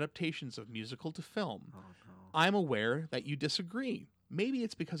better adaptations of musical to film. Oh, no. I'm aware that you disagree. Maybe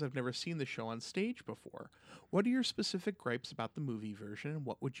it's because I've never seen the show on stage before. What are your specific gripes about the movie version, and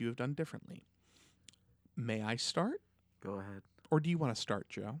what would you have done differently? May I start? Go ahead. Or do you want to start,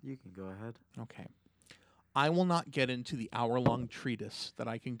 Joe? You can go ahead. Okay. I will not get into the hour-long treatise that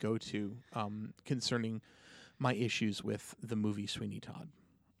I can go to concerning my issues with the movie Sweeney Todd.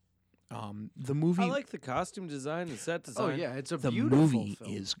 The movie, I like the costume design and set design. Oh, yeah. It's a the beautiful movie film.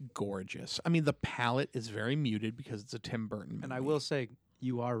 is gorgeous. I mean, the palette is very muted because it's a Tim Burton movie. And I will say,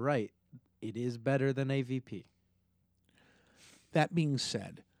 you are right. It is better than AVP. That being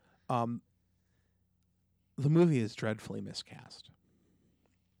said, the movie is dreadfully miscast.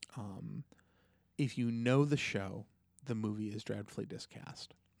 If you know the show, the movie is dreadfully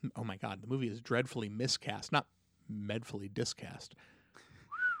discast. Oh my God, the movie is dreadfully miscast, not medfully discast.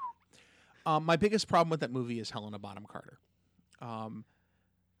 My biggest problem with that movie is Helena Bonham Carter.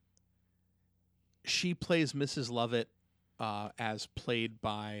 She plays Mrs. Lovett as played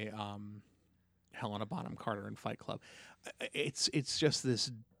by Helena Bonham Carter in Fight Club. It's just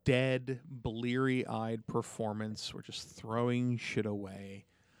this dead, bleary-eyed performance. We're just throwing shit away.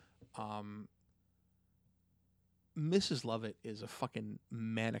 Mrs. Lovett is a fucking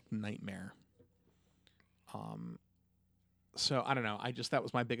manic nightmare. So I don't know. That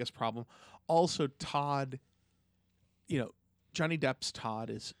was my biggest problem. Also, Todd, Johnny Depp's Todd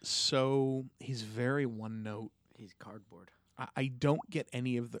is he's very one note. He's cardboard. I don't get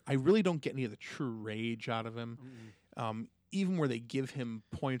I really don't get any of the true rage out of him. Even where they give him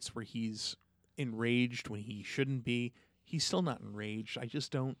points where he's enraged when he shouldn't be, he's still not enraged. I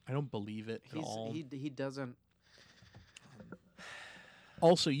don't believe it at all. He doesn't.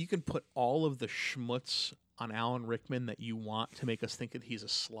 Also, you can put all of the schmutz on Alan Rickman that you want to make us think that he's a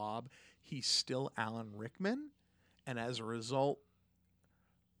slob. He's still Alan Rickman, and as a result,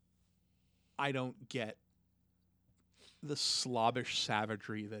 I don't get the slobbish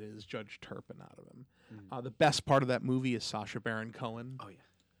savagery that is Judge Turpin out of him. The best part of that movie is Sacha Baron Cohen. Oh yeah.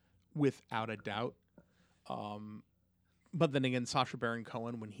 Without a doubt. But then again, Sacha Baron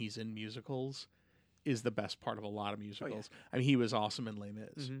Cohen, when he's in musicals, is the best part of a lot of musicals. I mean, he was awesome in Les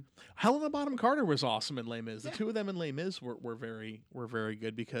Mis. Helena Bonham Carter was awesome in Les Mis. The two of them in Les Mis were very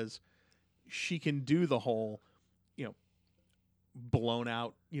good because she can do the whole, blown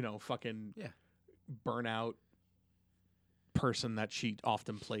out, fucking burnout person that she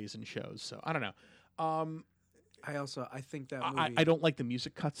often plays in shows. So I don't know. I think that movie. I don't like the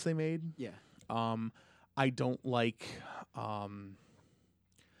music cuts they made. Yeah. I don't like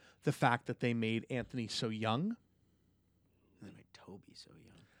the fact that they made Anthony so young. And they made Toby so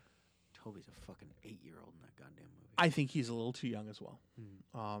young. Toby's a fucking 8-year-old in that goddamn movie. I think he's a little too young as well.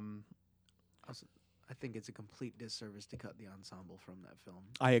 Also, I think it's a complete disservice to cut the ensemble from that film.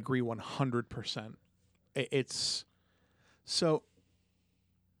 I agree 100%. It's so.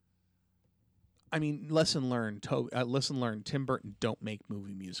 I mean, lesson learned. Lesson learned. Tim Burton don't make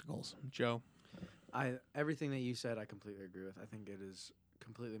movie musicals. Joe, Everything that you said, I completely agree with. I think it is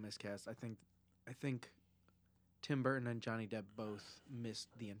completely miscast. I think Tim Burton and Johnny Depp both missed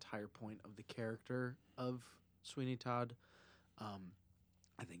the entire point of the character of Sweeney Todd.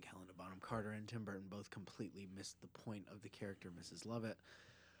 I think Helena Bonham Carter and Tim Burton both completely missed the point of the character Mrs. Lovett.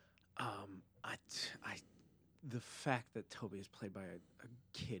 The fact that Toby is played by a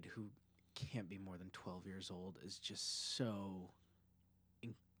kid who can't be more than 12 years old is just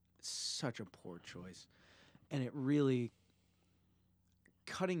such a poor choice, and it really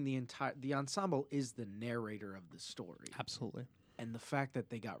cutting the ensemble is the narrator of the story. absolutely. And the fact that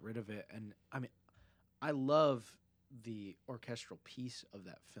they got rid of it, and I mean, I love the orchestral piece of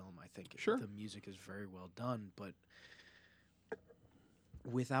that film. I think Sure. the music is very well done, but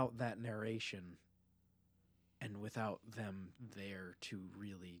without that narration and without them there to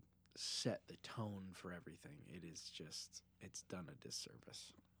really set the tone for everything, it's done a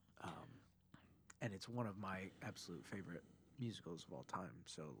disservice. And it's one of my absolute favorite musicals of all time.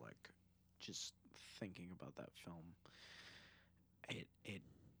 So, like, just thinking about that film,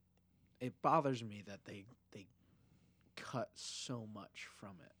 it bothers me that they cut so much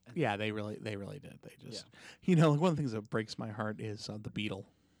from it. And Yeah, they really did. They just, one of the things that breaks my heart is the Beatle.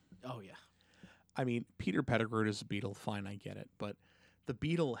 Oh yeah. I mean, Peter Pettigrew is a Beatle. Fine, I get it, but the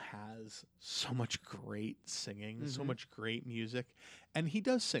Beatle has so much great singing, so much great music, and he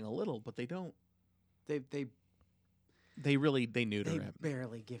does sing a little, but they don't. They neuter him.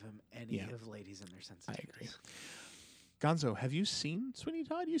 barely give him any Yeah. of Ladies and Their Sensitivities. I agree. Gonzo, have you seen Sweeney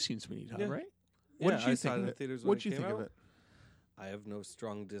Todd? You've seen Sweeney Todd, Yeah. right? Yeah, What did you I saw think it of in it? theaters when What it did you came think of out. it? I have no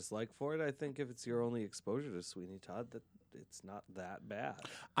strong dislike for it. I think if it's your only exposure to Sweeney Todd, that it's not that bad.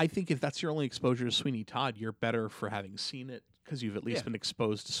 I think if that's your only exposure to Sweeney Todd, you're better for having seen it because you've at least Yeah. been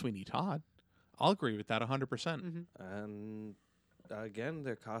exposed to Sweeney Todd. I'll agree with that 100%. And again,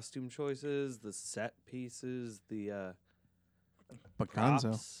 their costume choices, the set pieces, the But Gonzo,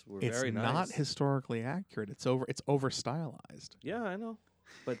 props were it's very not nice. historically accurate. It's over stylized. Yeah, I know,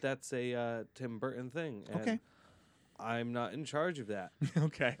 but that's a Tim Burton thing. And Okay. I'm not in charge of that.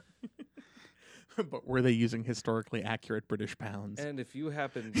 Okay. But were they using historically accurate British pounds? And if you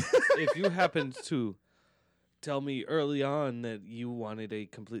happened to tell me early on that you wanted a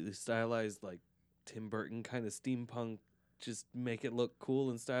completely stylized, like Tim Burton kind of steampunk, just make it look cool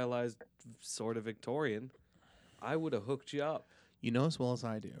and stylized, sort of Victorian, I would have hooked you up. You know as well as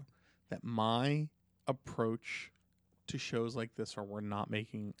I do that my approach to shows like this are we're not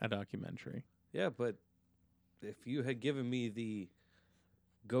making a documentary. Yeah, but if you had given me the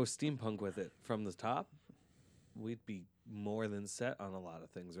go steampunk with it from the top, we'd be more than set on a lot of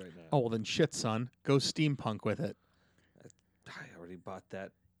things right now. Oh, well then shit, son. Go steampunk with it. I already bought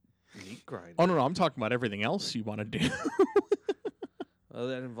that meat grinder. Oh, no, I'm talking about everything else you want to do. Well,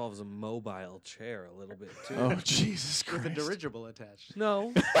 that involves a mobile chair a little bit too. Oh, Jesus With Christ. a dirigible attached.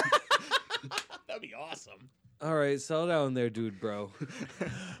 No. That'd be awesome. All right, settle down there, dude, bro.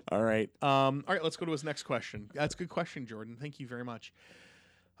 All right. Let's go to his next question. That's a good question, Jordan. Thank you very much.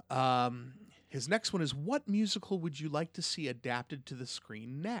 His next one is, what musical would you like to see adapted to the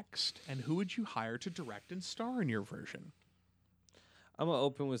screen next? And who would you hire to direct and star in your version? I'm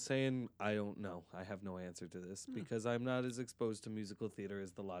open with saying I don't know. I have no answer to this because I'm not as exposed to musical theater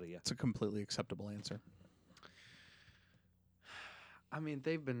as the lot of you. It's a completely acceptable answer. I mean,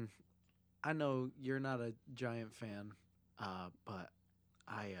 I know you're not a giant fan, but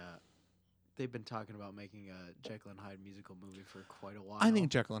they've been talking about making a Jekyll and Hyde musical movie for quite a while. I think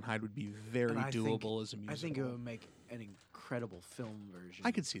Jekyll and Hyde would be very And I doable as a musical. I think it would make an incredible film version.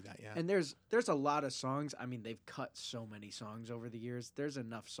 I could see that, yeah. And there's a lot of songs. I mean, they've cut so many songs over the years. There's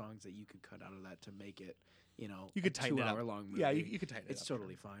enough songs that you could cut out of that to make it, you could tighten it up. 2-hour-long movie. Yeah, you could tighten it up. It's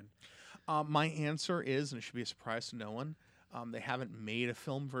totally fine. My answer is, and it should be a surprise to no one, they haven't made a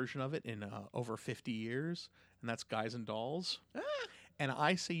film version of it in over 50 years, and that's Guys and Dolls. And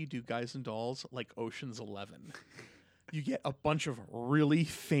I say you do Guys and Dolls like Ocean's 11. You get a bunch of really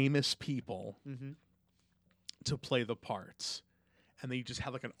famous people to play the parts. And then you just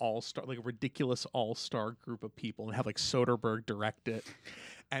have like an all-star, like a ridiculous all-star group of people, and have like Soderbergh direct it.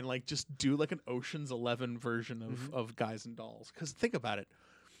 And like just do like an Ocean's 11 version of Guys and Dolls. Because think about it.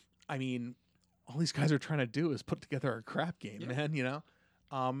 I mean, all these guys are trying to do is put together a crap game, man,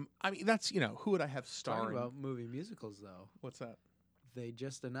 I mean, that's, who would I have Talking starring? about movie musicals, though, What's that? they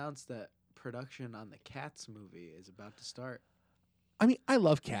just announced that production on the Cats movie is about to start. I mean, I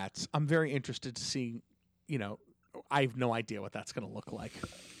love Cats. I'm very interested to see, I have no idea what that's going to look like.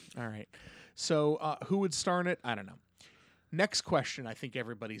 All right. So who would star in it? I don't know. Next question. I think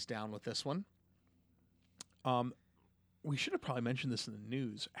everybody's down with this one. We should have probably mentioned this in the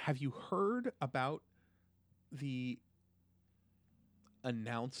news. Have you heard about the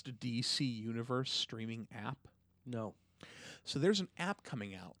announced DC Universe streaming app? No. So there's an app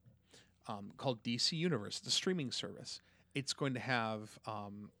coming out called DC Universe. It's a streaming service. It's going to have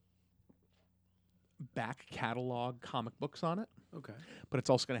back catalog comic books on it, Okay. but it's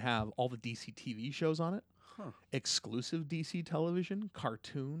also going to have all the DC TV shows on it, Huh. exclusive DC television,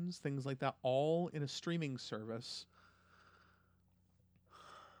 cartoons, things like that, all in a streaming service.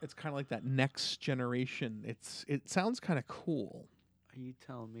 It's kind of like that next generation. It sounds kind of cool. Are you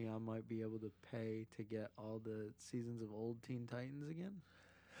telling me I might be able to pay to get all the seasons of old Teen Titans again?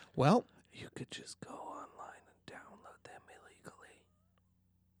 Well, You could just go online and download them illegally.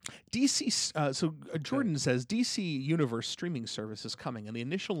 Jordan says DC Universe streaming service is coming, and the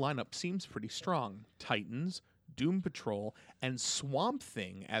initial lineup seems pretty strong. Titans, Doom Patrol, and Swamp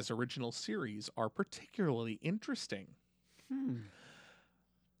Thing as original series are particularly interesting.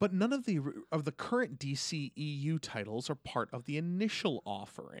 But none of the current DC EU titles are part of the initial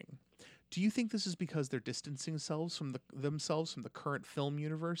offering. Do you think this is because they're distancing themselves from the current film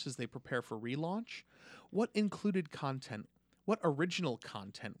universe as they prepare for relaunch? What original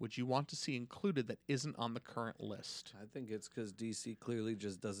content would you want to see included that isn't on the current list? I think it's because DC clearly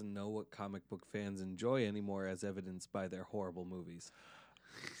just doesn't know what comic book fans enjoy anymore, as evidenced by their horrible movies.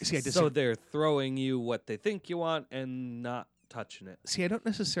 See, So they're throwing you what they think you want and not touching it. I don't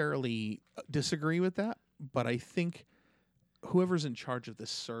necessarily disagree with that, but I think whoever's in charge of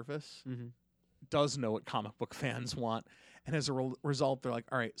this service does know what comic book fans want, and as a result, they're like,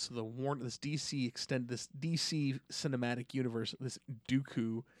 "All right, so this DC cinematic universe, this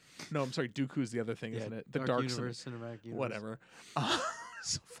Dooku, no, I'm sorry, Dooku is the other thing, isn't it? The Dark Universe, Cinematic Universe. whatever,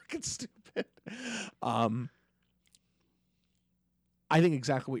 so fucking stupid." I think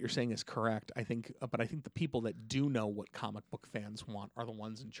exactly what you're saying is correct. But I think the people that do know what comic book fans want are the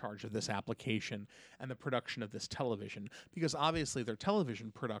ones in charge of this application and the production of this television, because obviously their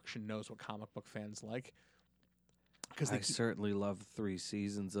television production knows what comic book fans like. Because I certainly love 3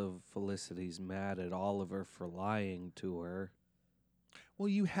 seasons of Felicity's mad at Oliver for lying to her. well,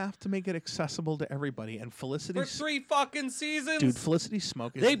 you have to make it accessible to everybody, and Felicity, For 3 fucking seasons? dude, Felicity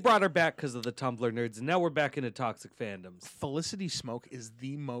Smoke is They brought her back because of the Tumblr nerds, and now we're back into toxic fandoms. Felicity Smoke is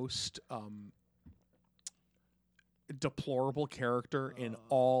the most deplorable character in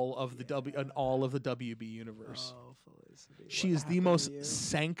all of the WB universe. Oh, Felicity. She What is the happened most to you?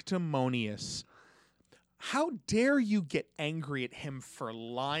 sanctimonious. How dare you get angry at him for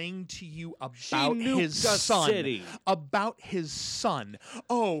lying to you about nuked his a son? city. About his son.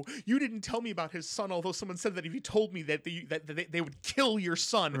 Oh, you didn't tell me about his son, although someone said that if you told me that they would kill your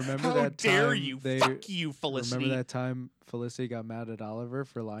son. Remember How that dare time you? they- Fuck you, Felicity. Remember that time Felicity got mad at Oliver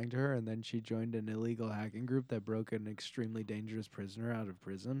for lying to her, and then she joined an illegal hacking group that broke an extremely dangerous prisoner out of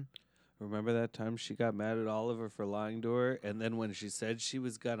prison? Remember that time she got mad at Oliver for lying to her, and then when she said she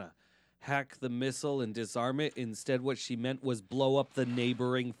was gonna hack the missile and disarm it, instead what she meant was blow up the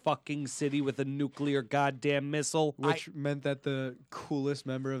neighboring fucking city with a nuclear goddamn missile? Which meant that the coolest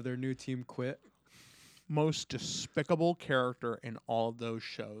member of their new team quit. Most despicable character in all of those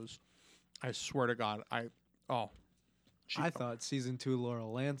shows. I swear to God, I thought season 2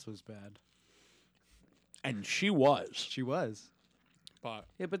 Laurel Lance was bad. And she was. She was. But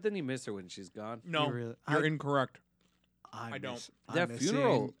Yeah, but then you miss her when she's gone. no, really- you're I- incorrect. I don't. miss- I That miss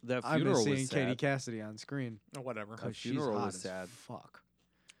funeral, seeing- that I funeral miss seeing was Katie sad. Cassidy on screen. Oh, whatever. Her 'Cause she's funeral hot was as sad. Fuck.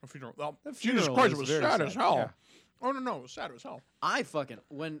 A funeral. Well, The Jesus funeral Christ, was it was very sad as sad, hell. yeah. Oh no, it was sad as hell. I fucking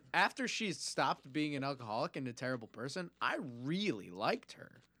after she stopped being an alcoholic and a terrible person, I really liked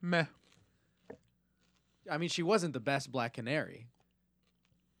her. Meh. I mean, she wasn't the best Black Canary.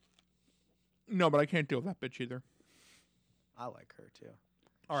 No, but I can't deal with that bitch either. I like her too.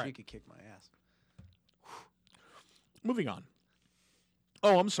 All She right, could kick my ass. moving on.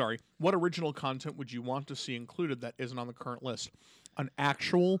 Oh, I'm sorry. What original content would you want to see included that isn't on the current list? An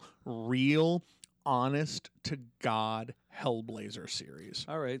actual, real, honest to God Hellblazer series.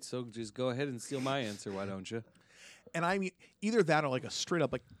 All right, so just go ahead and steal my answer, why don't you? And I mean, either that or like a straight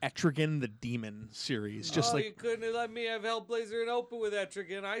up like Etrigan the Demon series. Just like you couldn't have let me have Hellblazer and open with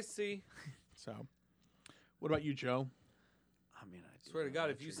Etrigan. I see. so. What about you, Joe? I mean, I Swear to God,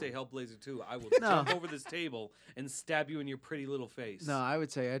 if you say Hellblazer 2, I will No. jump over this table and stab you in your pretty little face. No, I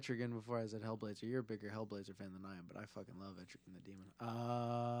would say Etrigan before I said Hellblazer. You're a bigger Hellblazer fan than I am, but I fucking love Etrigan the Demon.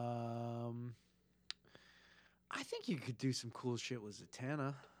 I think you could do some cool shit with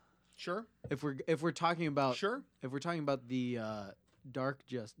Zatanna. Sure. If we're talking about Sure. if we're talking about the Dark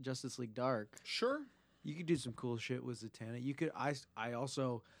Justice League Dark, Sure. you could do some cool shit with Zatanna. You could I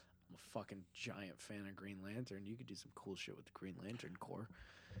also I'm a fucking giant fan of Green Lantern. You could do some cool shit with the Green Lantern Corps.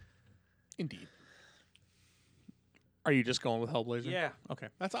 Indeed. Are you just going with Hellblazer? Yeah. Okay.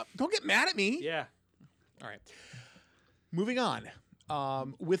 That's up. Don't get mad at me. Yeah. All right. Moving on.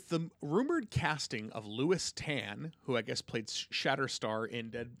 With the rumored casting of Louis Tan, who I guess played Shatterstar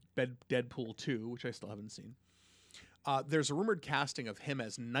in Deadpool 2, which I still haven't seen. There's a rumored casting of him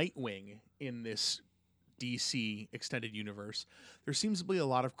as Nightwing in this DC extended universe. There seems to be a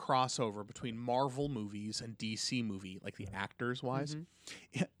lot of crossover between Marvel movies and DC movie, like the actors wise.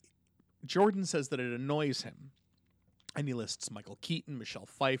 Jordan says that it annoys him. And he lists Michael Keaton, Michelle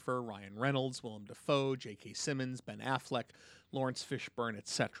Pfeiffer, Ryan Reynolds, Willem Dafoe, J.K. Simmons, Ben Affleck, Lawrence Fishburne,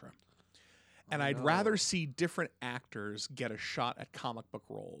 etc. And I'd rather see different actors get a shot at comic book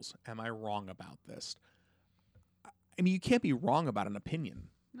roles. Am I wrong about this? I mean, you can't be wrong about an opinion.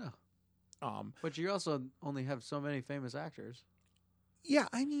 No. But you also only have so many famous actors. Yeah,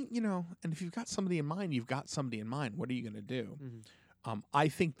 I mean, and if you've got somebody in mind, you've got somebody in mind. What are you going to do? I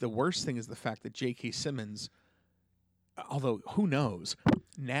think the worst thing is the fact that J.K. Simmons, although who knows,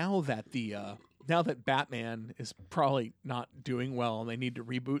 now that Batman is probably not doing well and they need to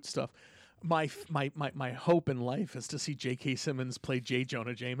reboot stuff, my hope in life is to see J.K. Simmons play J.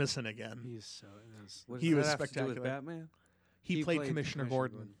 Jonah Jameson again. He's so What He does was that have to do with spectacular. Batman? He played Commissioner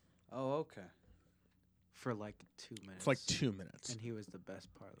Gordon Oh, okay. for like 2 minutes. for like 2 minutes. and he was the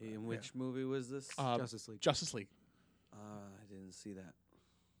best part of that. In which movie was this? Justice League. Justice League. I didn't see that.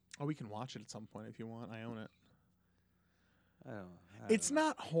 Oh, we can watch it at some point if you want. I own it. I don't. It's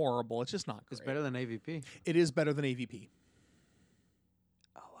not horrible. It's just not great. It's better than AVP. It is better than AVP.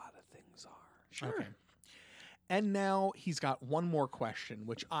 A lot of things are. Sure. Okay. And now he's got one more question,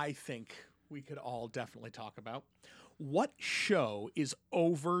 which I think we could all definitely talk about. What show is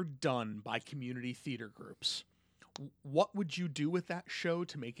overdone by community theater groups? What would you do with that show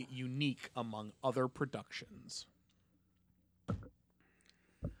to make it unique among other productions?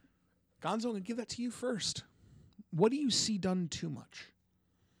 Gonzo, I'm going to give that to you first. What do you see done too much?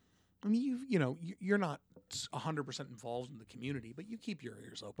 I mean, you're not 100% involved in the community, but you keep your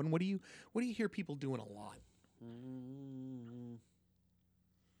ears open. What do you hear people doing a lot?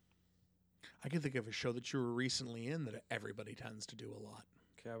 I can think of a show that you were recently in that everybody tends to do a lot.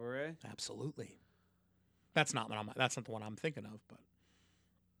 Cabaret. Absolutely. That's not the one I'm thinking of, but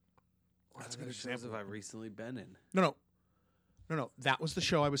What that's a other good shows example. have I recently been in? no. That was the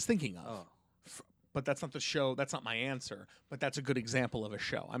show I was thinking of. Oh, But that's not the show. That's not my answer. But that's a good example of a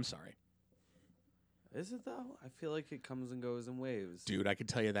show. I'm sorry, is it though? I feel like it comes and goes in waves. dude. I could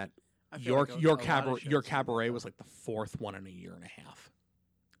tell you that I feel your like your a lot of cabaret shows your do that, cabaret though. was like the fourth one in a year and a half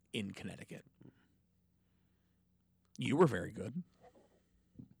in Connecticut. You were very good.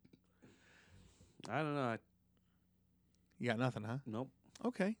 I don't know. You got nothing, huh? Nope.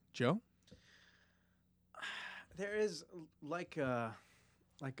 Okay, Joe. There is like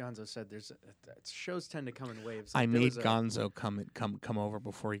Gonzo said. Shows tend to come in waves. I Like, there made was a- Gonzo come over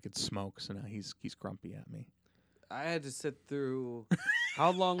before he could smoke, so now he's grumpy at me. I had to sit through.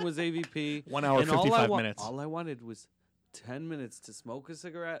 How long was AVP? 1 hour, And all 55 I minutes. All I wanted was 10 minutes to smoke a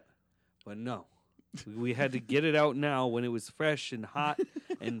cigarette, but no. We had to get it out now when it was fresh and hot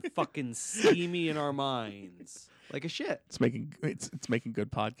and fucking steamy in our minds. Like a shit. It's making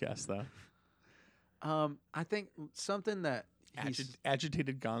good podcasts though. I think something that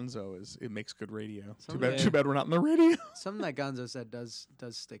Agitated Gonzo it makes good radio. Something- Too bad we're not in the radio. something that Gonzo said does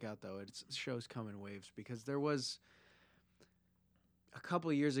stick out though. It shows come in waves because there was a couple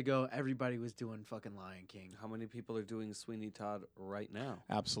of years ago everybody was doing fucking Lion King. How many people are doing Sweeney Todd right now?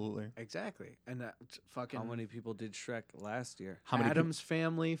 Absolutely. Exactly, and that fucking How many people did Shrek last year? How many Adam's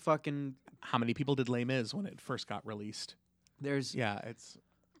Family fucking. How many people did Les Mis when it first got released? There's Yeah, it's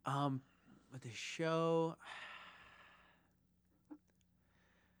with the show.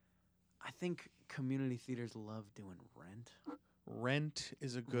 I think community theaters love doing Rent. Rent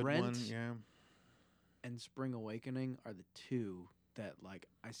is a good Rent? one. Yeah. And Spring Awakening are the two that like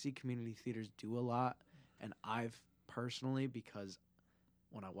I see community theaters do a lot, and I've personally, because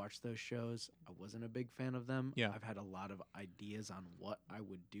when I watched those shows, I wasn't a big fan of them. Yeah. I've had a lot of ideas on what I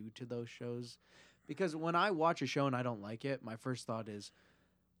would do to those shows, because when I watch a show and I don't like it, my first thought is,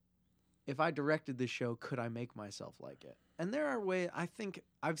 if I directed this show, could I make myself like it? And there are ways. I think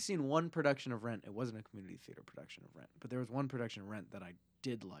I've seen one production of Rent. It wasn't a community theater production of Rent, but there was one production of Rent that I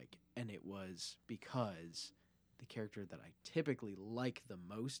did like, and it was because the character that I typically like the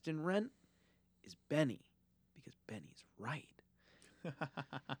most in Rent is Benny, because Benny's right.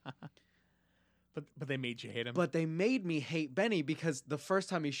 but they made you hate him. But they made me hate Benny because the first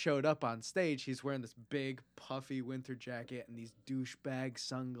time he showed up on stage, he's wearing this big puffy winter jacket and these douchebag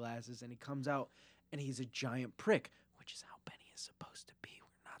sunglasses, and he comes out and he's a giant prick, which is how Benny is supposed to be.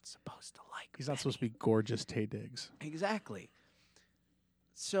 We're not supposed to like He's not supposed to be gorgeous Tay Diggs. Exactly.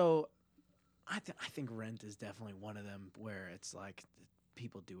 So I think Rent is definitely one of them where it's like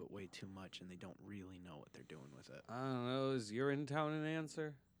people do it way too much and they don't really know what they're doing with it. I don't know. Is Urinetown an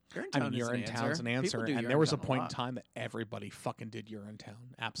answer? Urinetown is Urinetown's an answer, People do and there was a Urinetown point in lot. time that everybody fucking did Urinetown.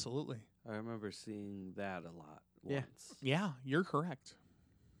 Absolutely. I remember seeing that a lot Yeah. once. Yeah, you're correct.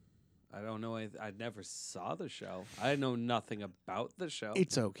 I don't know. I never saw the show. I know nothing about the show.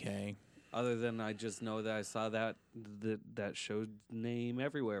 It's okay. Other than I just know that I saw that show's name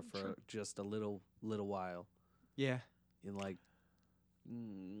everywhere for just a little while Yeah. in like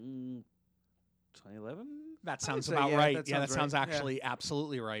 2011. That sounds say, about yeah, right. that Yeah, that sounds sounds right. Yeah. actually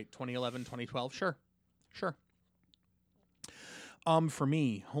absolutely right. 2011, 2012. Sure. For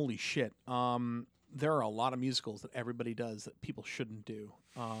me, holy shit. There are a lot of musicals that everybody does that people shouldn't do.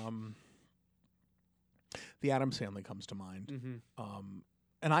 The Addams Family comes to mind. Mm-hmm.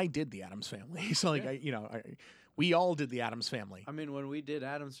 And I did the Addams Family. So like, we all did the Addams Family. I mean, when we did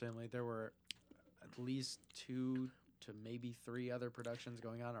Addams Family, there were at least 2 to maybe 3 other productions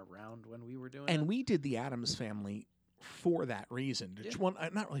going on around when we were doing it. And we did the Addams Family for that reason. Yeah. Well,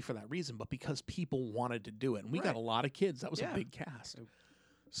 not really for that reason, but because people wanted to do it. And we got Right. a lot of kids. That was Yeah. a big cast. Yep.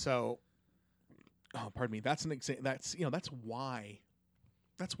 So, pardon me. That's an example.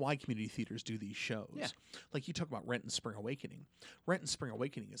 That's why community theaters do these shows. Yeah. Like you talk about Rent and Spring Awakening. Rent and Spring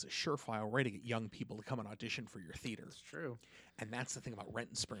Awakening is a surefire way to get young people to come and audition for your theater. It's true. And that's the thing about Rent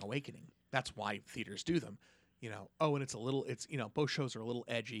and Spring Awakening. That's why theaters do them. And both shows are a little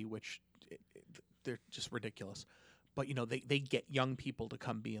edgy, which they're just ridiculous. But they get young people to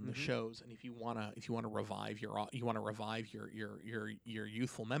come be in the shows, and if you wanna revive your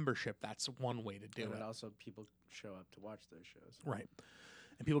youthful membership, that's one way to do But it. also, people show up to watch those shows. Right.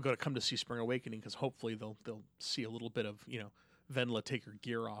 And people come to see Spring Awakening because hopefully they'll see a little bit of Venla take her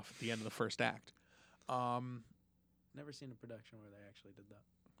gear off at the end of the first act. Never seen a production where they actually did that.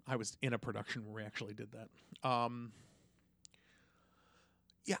 I was in a production where we actually did that.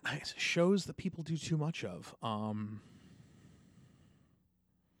 Shows that people do too much of. God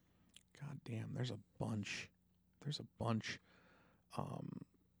damn, there's a bunch.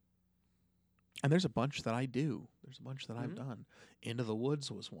 And there's a bunch that I do. There's a bunch that I've done. Into the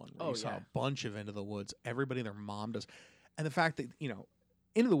Woods was one. Where Oh, you saw yeah. a bunch of Into the Woods. Everybody and their mom does. And the fact that,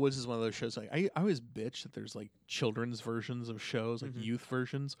 Into the Woods is one of those shows. Like I always bitch that there's like children's versions of shows, like youth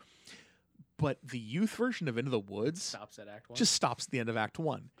versions. But the youth version of Into the Woods Stops at Act 1. just stops at the end of Act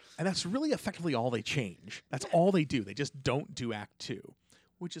 1. And that's really effectively all they change. That's all they do. They just don't do Act 2,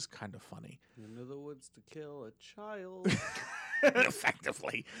 which is kind of funny. Into the woods to kill a child.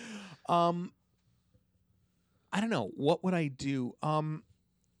 Effectively. I don't know. What would I do?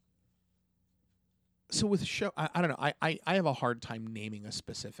 So with show, I don't know. I have a hard time naming a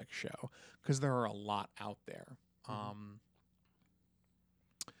specific show because there are a lot out there.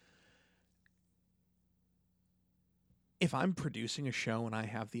 If I'm producing a show and I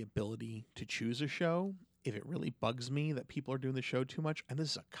have the ability to choose a show, if it really bugs me that people are doing the show too much, and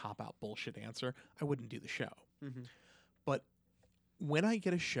this is a cop-out bullshit answer, I wouldn't do the show. Mm-hmm. But when I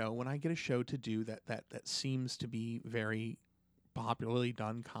get a show to do that seems to be very popularly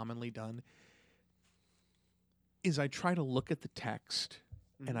done, commonly done, is I try to look at the text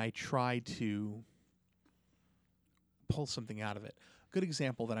and I try to pull something out of it. A good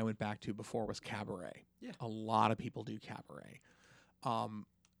example that I went back to before was Cabaret. Yeah. A lot of people do Cabaret.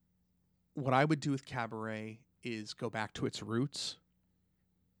 What I would do with Cabaret is go back to its roots.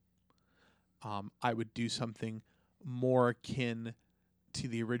 I would do something more akin to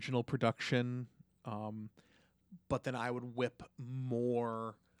the original production, but then I would whip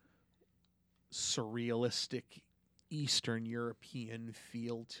more surrealistic Eastern European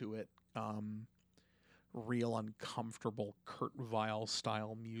feel to it. Real uncomfortable Kurt Weill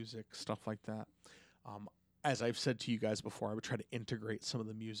style music, stuff like that. As I've said to you guys before, I would try to integrate some of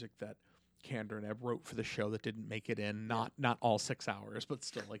the music that Kander and Ebb wrote for the show that didn't make it in, not all 6 hours, but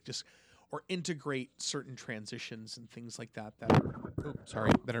still or integrate certain transitions and things like that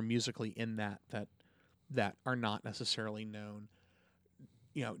that are musically in that are not necessarily known.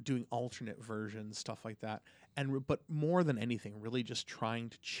 Doing alternate versions, stuff like that. But more than anything, really just trying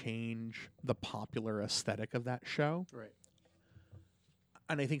to change the popular aesthetic of that show. Right.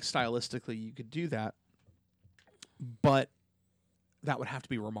 And I think stylistically you could do that, but that would have to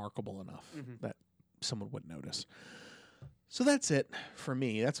be remarkable enough that someone would notice. So that's it for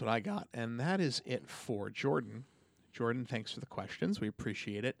me. That's what I got. And that is it for Jordan. Jordan, thanks for the questions. We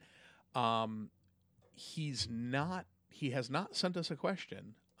appreciate it. He has not sent us a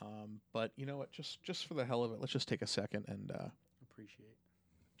question, but you know what? Just for the hell of it, let's just take a second and Appreciate.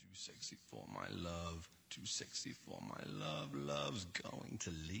 Too sexy for my love. Too sexy for my love. Love's going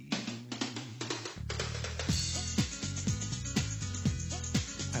to leave me.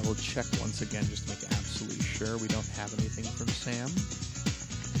 I will check once again just to make absolutely sure we don't have anything from Sam.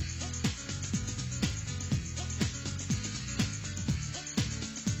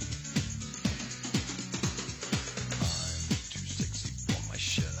 Too sexy for my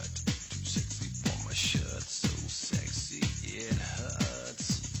shirt. Too sexy for my shirt. So sexy it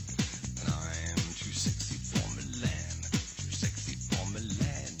hurts. And I'm too sexy for Milan. Too sexy for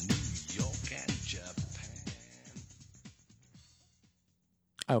Milan, New York and Japan.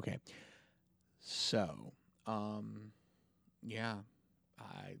 Okay. So, yeah,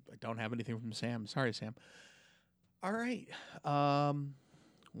 I don't have anything from Sam. Sorry, Sam. All right.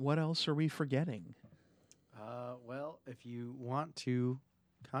 What else are we forgetting? Well, if you want to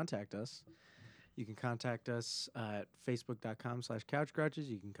contact us, you can contact us at facebook.com/couchgrouches.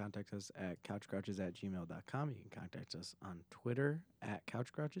 You can contact us at couchgrouches@gmail.com. You can contact us on Twitter at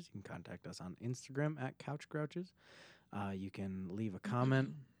couchgrouches. You can contact us on Instagram at couchgrouches. You can leave a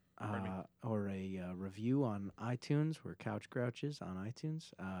comment or a review on iTunes. We're Couch Grouches on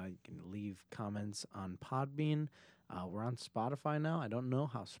iTunes. You can leave comments on Podbean. We're on Spotify now. I don't know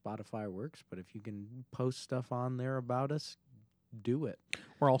how Spotify works, but if you can post stuff on there about us, do it.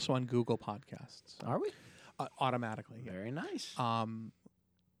 We're also on Google Podcasts. Are we? Automatically. Yeah. Very nice.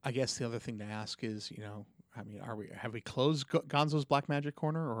 I guess the other thing to ask is, have we closed Gonzo's Black Magic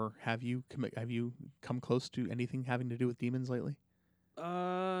Corner, or have you come close to anything having to do with demons lately?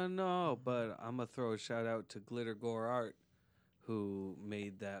 No, but I'm gonna throw a shout out to Glitter Gore Art, who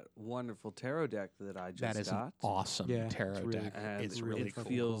made that wonderful tarot deck that I just That is got. an awesome Yeah, it's tarot really deck. cool. And It's really it cool.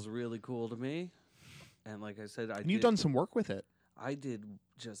 feels really cool to me. And like I said, And you've done some work with it. I did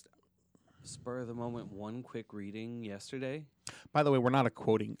just spur of the moment one quick reading yesterday. By the way, we're not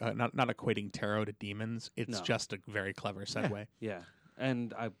equating tarot to demons. It's No. just a very clever segue. Yeah,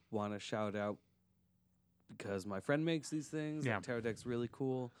 and I want to shout out because my friend makes these things. Yeah. The tarot deck's really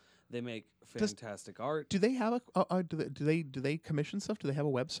cool. They make Does- fantastic art. Do they have do they commission stuff? Do they have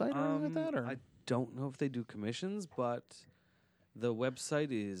a website or anything like that? Or I don't know if they do commissions, but the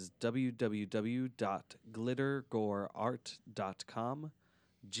website is www.glittergoreart.com.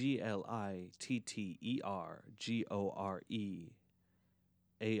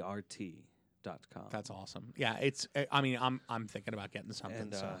 GLITTERGOREART.com. That's awesome. Yeah, it's. I mean, I'm thinking about getting something.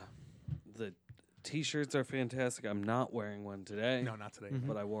 And so. the T-shirts are fantastic. I'm not wearing one today. No, not today.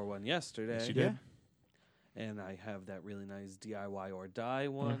 But I wore one yesterday. Yes, you did. And I have that really nice DIY or die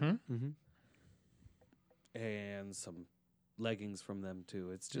one. Mhm. And some leggings from them too.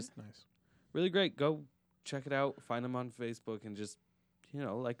 It's just Nice. really great. Go check it out. Find them on Facebook and just,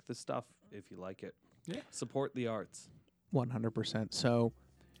 like the stuff if you like it. Yeah. Support the arts. 100%. So,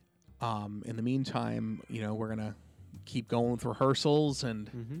 in the meantime, we're gonna keep going with rehearsals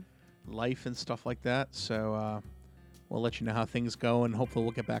and life and stuff like that. So, we'll let you know how things go, and hopefully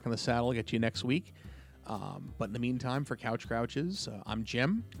we'll get back in the saddle, get you next week. But in the meantime, for Couch Crouches, I'm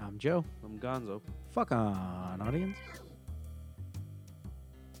Jim. I'm Joe. I'm Gonzo. Fuck on, audience.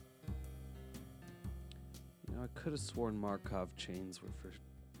 You know, I could have sworn Markov chains were for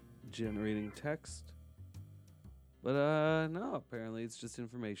generating text. But no, apparently it's just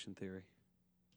information theory.